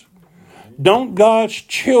recompense? Don't God's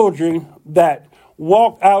children that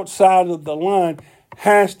walk outside of the line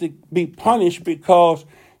has to be punished because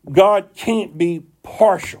God can't be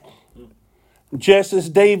partial? Just as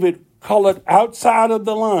David colored outside of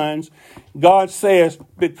the lines, God says,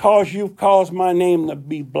 because you've caused my name to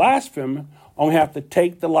be blasphemed, I'm going to have to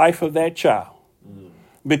take the life of that child.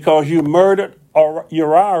 Because you murdered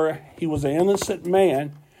Uriah, he was an innocent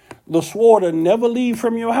man, the sword will never leave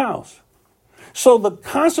from your house. So the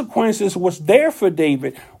consequences was there for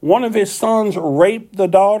David. One of his sons raped the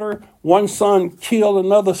daughter. One son killed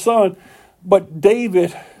another son. But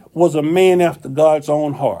David was a man after God's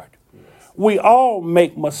own heart. We all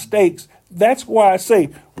make mistakes. That's why I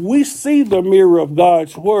say we see the mirror of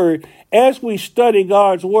God's word. As we study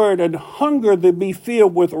God's word and hunger to be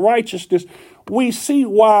filled with righteousness, we see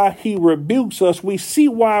why he rebukes us. We see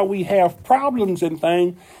why we have problems and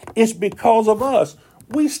things. It's because of us.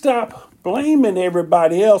 We stop blaming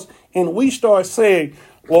everybody else and we start saying,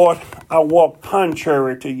 Lord, I walk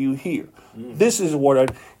contrary to you here. This is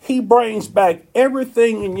what he brings back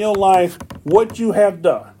everything in your life, what you have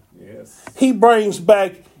done. Yes. He brings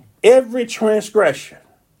back every transgression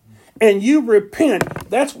and you repent.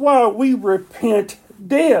 That's why we repent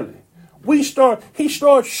daily. He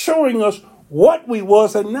starts showing us what we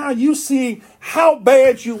was, and now you see how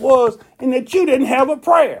bad you was and that you didn't have a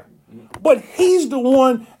prayer. But he's the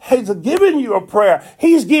one has given you a prayer.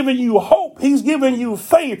 He's given you hope. He's given you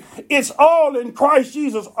faith. It's all in Christ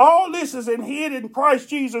Jesus. All this is hid in Christ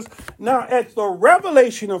Jesus. Now at the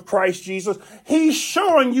revelation of Christ Jesus, he's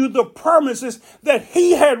showing you the promises that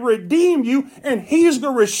he had redeemed you and he's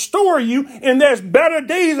going to restore you. And there's better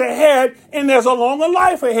days ahead and there's a longer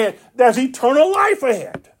life ahead. There's eternal life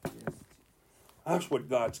ahead. That's what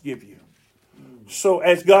God's give you. So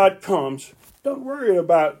as God comes, don't worry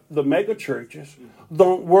about the mega churches.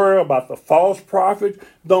 Don't worry about the false prophets.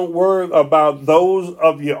 Don't worry about those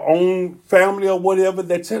of your own family or whatever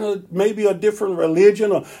that's in maybe a different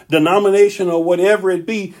religion or denomination or whatever it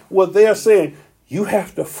be. What they're saying, you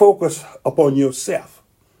have to focus upon yourself.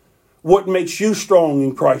 What makes you strong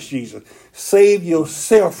in Christ Jesus? Save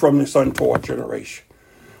yourself from this untoward generation.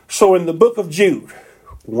 So in the book of Jude,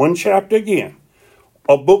 one chapter again,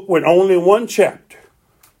 a book with only one chapter,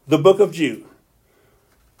 the book of Jude,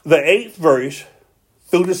 the 8th verse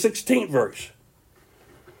through the 16th verse.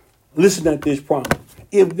 Listen at this promise.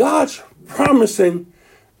 If God's promising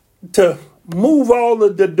to move all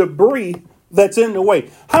of the debris that's in the way.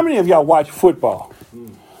 How many of y'all watch football?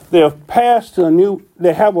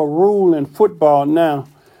 They have a rule in football now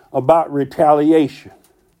about retaliation.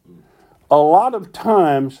 A lot of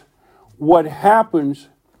times what happens,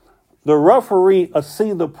 the referee will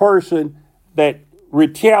see the person that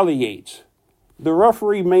retaliates. The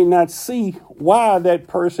referee may not see why that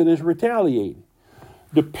person is retaliating.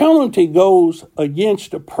 The penalty goes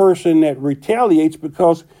against the person that retaliates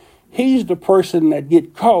because he's the person that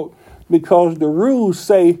get caught, because the rules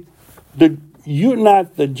say that you're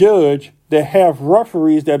not the judge, that have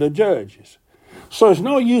referees that are judges. So it's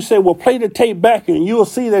no use say, well, play the tape back and you'll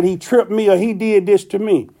see that he tripped me or he did this to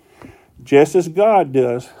me. Just as God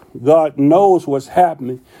does. God knows what's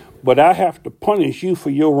happening, but I have to punish you for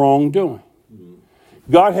your wrongdoing.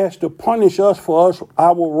 God has to punish us for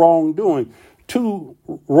our wrongdoing. Two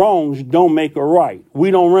wrongs don't make a right.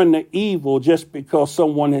 We don't run to evil just because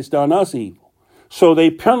someone has done us evil. So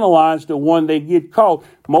they penalize the one they get caught.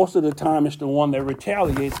 Most of the time it's the one that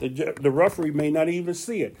retaliates. The referee may not even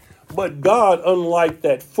see it. But God, unlike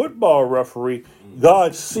that football referee,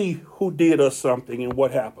 God see who did us something and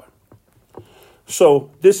what happened.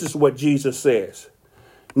 So this is what Jesus says.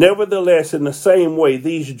 Nevertheless, in the same way,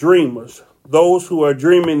 these dreamers, those who are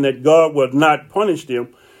dreaming that God will not punish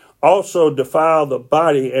them, also defile the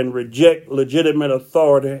body and reject legitimate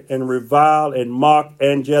authority and revile and mock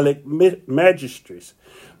angelic magistrates.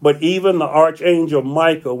 But even the archangel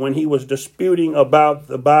Michael, when he was disputing about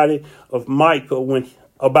the body of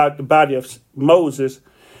about the body of Moses,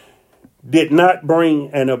 did not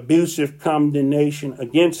bring an abusive condemnation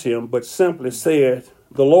against him, but simply said,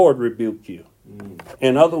 the Lord rebuke you.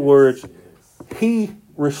 In other words, he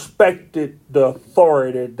respected the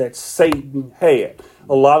authority that Satan had.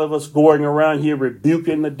 A lot of us going around here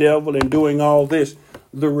rebuking the devil and doing all this.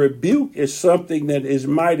 The rebuke is something that is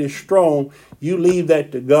mighty strong. You leave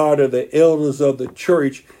that to God or the elders of the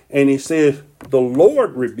church, and he says, the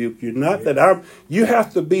Lord rebuke you. Not that you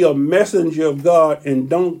have to be a messenger of God and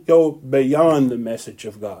don't go beyond the message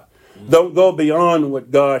of God. Don't go beyond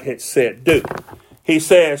what God had said do. He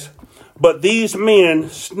says, but these men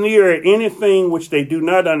sneer at anything which they do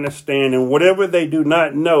not understand, and whatever they do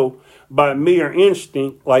not know by mere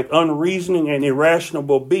instinct, like unreasoning and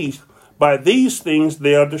irrational beasts. By these things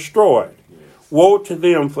they are destroyed. Woe to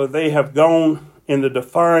them, for they have gone in the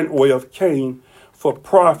defiant way of Cain. For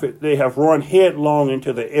profit they have run headlong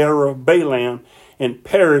into the error of Balaam and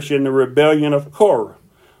perished in the rebellion of Korah.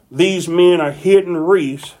 These men are hidden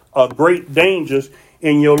reefs of great dangers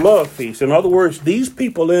in your love feast. In other words, these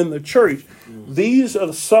people in the church, these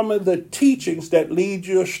are some of the teachings that lead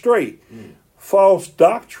you astray. False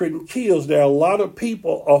doctrine kills. There are a lot of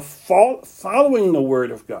people are following the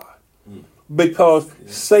word of God because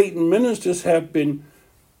Satan ministers have been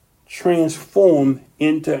transformed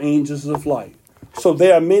into angels of light. So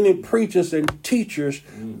there are many preachers and teachers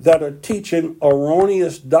that are teaching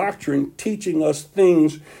erroneous doctrine, teaching us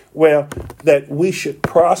things that we should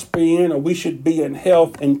prosper in or we should be in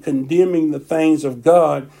health, and condemning the things of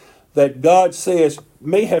God that God says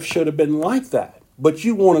should have been like that. But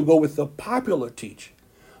you want to go with the popular teaching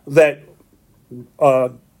that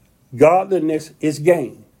godliness is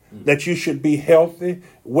gain, that you should be healthy,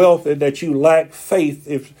 wealthy, that you lack faith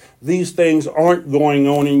if these things aren't going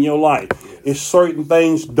on in your life. If certain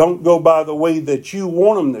things don't go by the way that you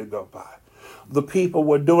want them to go by. The people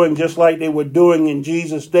were doing just like they were doing in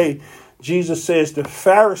Jesus' day. Jesus says the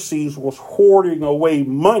Pharisees was hoarding away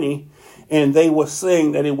money, and they were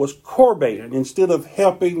saying that it was corban. Instead of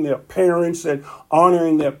helping their parents and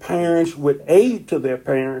honoring their parents with aid to their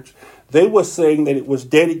parents, they were saying that it was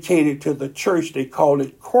dedicated to the church. They called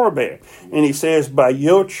it corban. And he says, by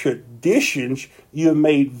your traditions, you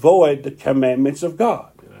made void the commandments of God.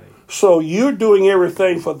 So you're doing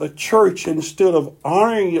everything for the church instead of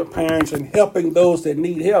honoring your parents and helping those that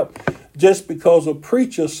need help, just because a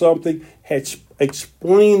preacher or something had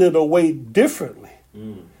explained it away differently.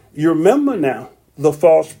 You remember now, the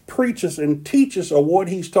false preachers and teachers are what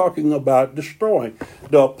he's talking about destroying.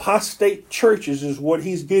 The apostate churches is what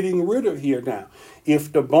he's getting rid of here now.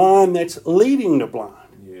 If the blind, that's leading the blind.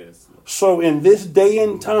 Yes. So in this day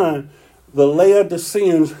and time, the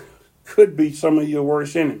Laodiceans could be some of your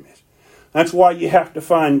worst enemies. That's why you have to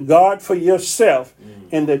find God for yourself,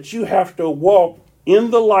 and that you have to walk in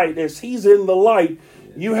the light as he's in the light.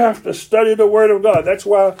 You have to study the word of God. That's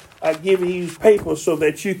why I give you these papers, so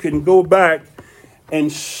that you can go back and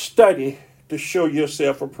study to show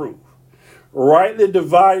yourself approved. Rightly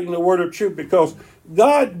dividing the word of truth, because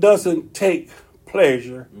God doesn't take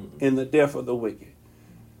pleasure in the death of the wicked.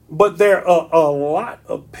 But there are a lot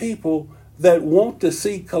of people that want to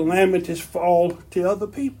see calamities fall to other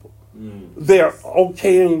people. They're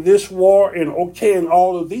okaying this war and okaying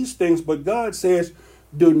all of these things, but God says,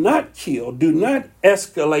 do not kill, do not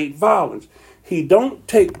escalate violence. He don't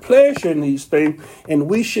take pleasure in these things, and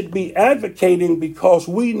we should be advocating because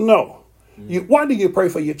we know. Why do you pray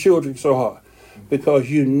for your children so hard? Because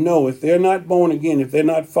you know if they're not born again, if they're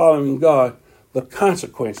not following God, the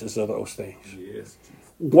consequences of those things. Yes.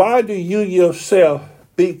 Why do you yourself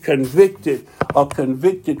be convicted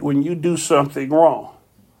when you do something wrong?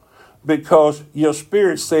 Because your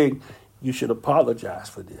spirit's saying you should apologize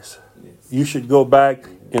for this. Yes. You should go back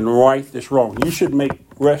and right this wrong. You should make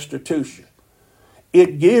restitution.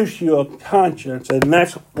 It gives you a conscience, and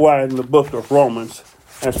that's why in the book of Romans,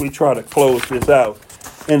 as we try to close this out,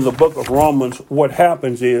 in the book of Romans, what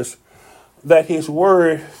happens is that his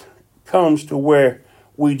word comes to where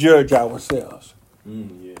we judge ourselves.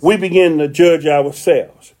 Yes. We begin to judge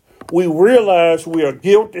ourselves. We realize we are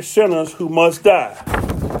guilty sinners who must die.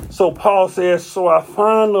 So Paul says, so I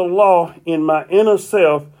find the law in my inner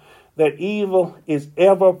self that evil is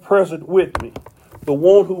ever present with me, the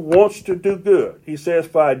one who wants to do good. He says,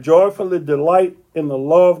 for I joyfully delight in the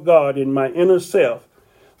law of God in my inner self,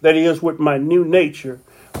 that is with my new nature,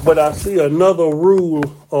 but I see another rule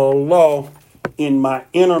or law in my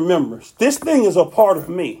inner members. This thing is a part of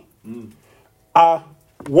me. I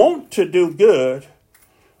want to do good,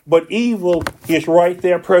 but evil is right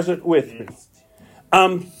there present with me.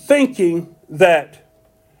 I'm thinking that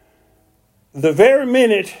the very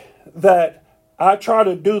minute that I try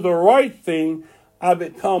to do the right thing, I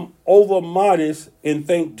become over modest and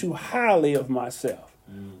think too highly of myself.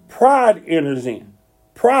 Pride enters in.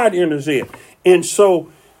 And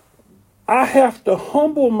so I have to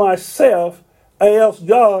humble myself, or else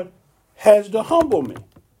God has to humble me.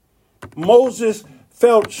 Moses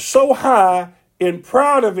felt so high and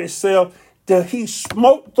proud of himself that he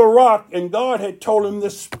smote the rock, and God had told him to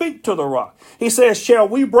speak to the rock. He says, shall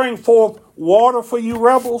we bring forth water for you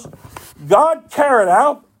rebels? God carried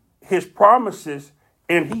out his promises,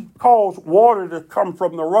 and he caused water to come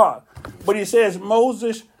from the rock. But he says,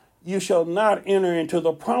 Moses, you shall not enter into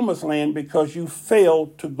the promised land because you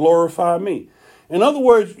failed to glorify me. In other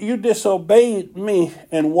words, you disobeyed me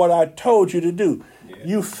and what I told you to do. Yeah.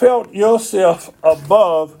 You felt yourself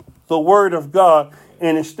above the word of God,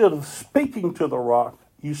 and instead of speaking to the rock,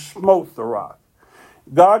 you smote the rock.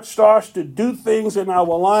 God starts to do things in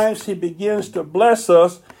our lives. He begins to bless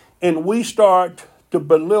us, and we start to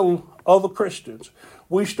belittle other Christians.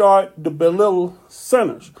 We start to belittle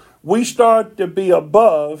sinners. We start to be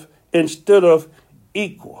above instead of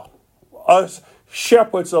equal. Us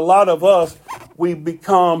shepherds, a lot of us, we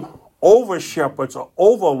become over shepherds or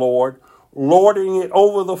overlord, lording it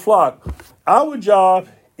over the flock. Our job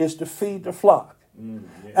is to feed the flock.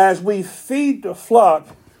 As we feed the flock,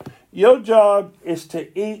 your job is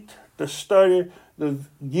to eat, to study, to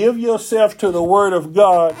give yourself to the word of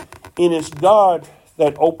God, and it's God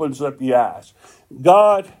that opens up your eyes.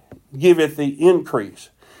 God giveth the increase.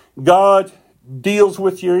 God deals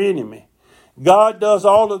with your enemy. God does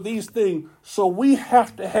all of these things. So we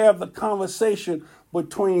have to have the conversation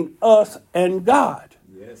between us and God.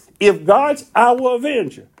 Yes. If God's our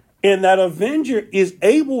avenger, and that avenger is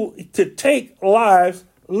able to take lives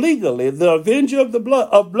legally, the avenger of the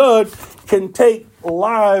blood can take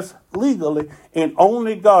lives legally, and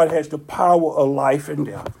only God has the power of life and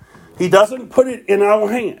death. He doesn't put it in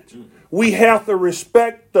our hands. We have to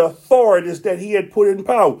respect the authorities that he had put in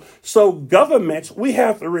power. So governments, we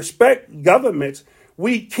have to respect governments.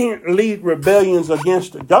 We can't lead rebellions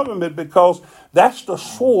against the government because that's the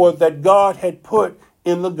sword that God had put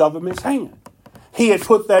in the government's hand. He had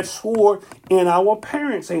put that sword in our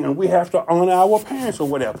parents' hand. We have to honor our parents or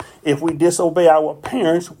whatever. If we disobey our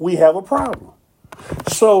parents, we have a problem.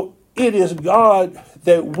 So it is God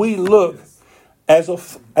that we look as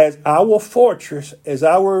our fortress, as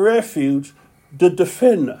our refuge, to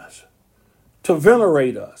defend us, to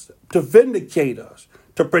venerate us, to vindicate us,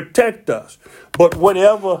 to protect us. But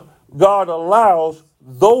whatever God allows,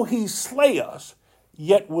 though he slay us,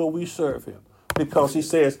 yet will we serve him. Because he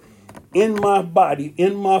says, in my body,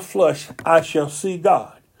 in my flesh, I shall see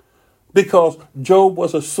God. Because Job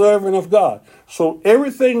was a servant of God. So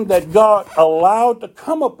everything that God allowed to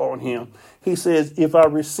come upon him, he says, if I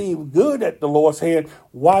receive good at the Lord's hand,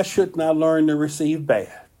 why shouldn't I learn to receive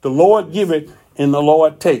bad? The Lord give it and the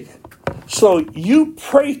Lord take it. So you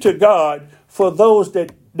pray to God for those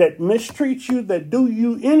that mistreat you, that do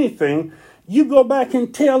you anything. You go back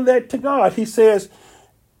and tell that to God. He says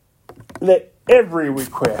that every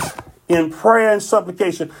request in prayer and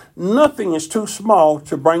supplication, nothing is too small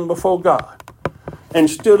to bring before God.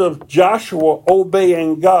 Instead of Joshua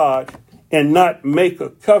obeying God and not make a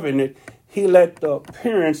covenant, he let the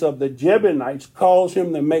appearance of the Jebusites cause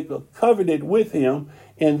him to make a covenant with him,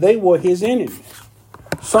 and they were his enemies.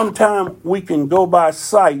 Sometimes we can go by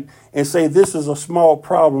sight and say, this is a small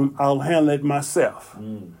problem, I'll handle it myself.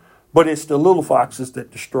 But it's the little foxes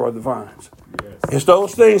that destroy the vines. Yes. It's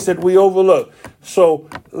those things that we overlook. So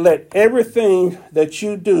let everything that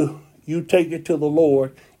you do, you take it to the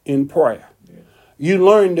Lord in prayer. Yes. You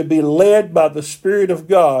learn to be led by the Spirit of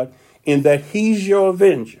God in that he's your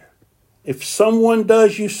avenger. If someone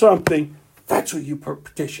does you something, that's who you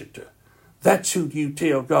petition to. That's who you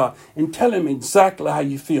tell God. And tell him exactly how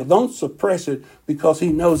you feel. Don't suppress it because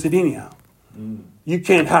he knows it anyhow. You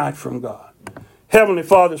can't hide from God. Heavenly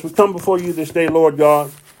Father, as we come before you this day, Lord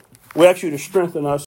God, we ask you to strengthen us.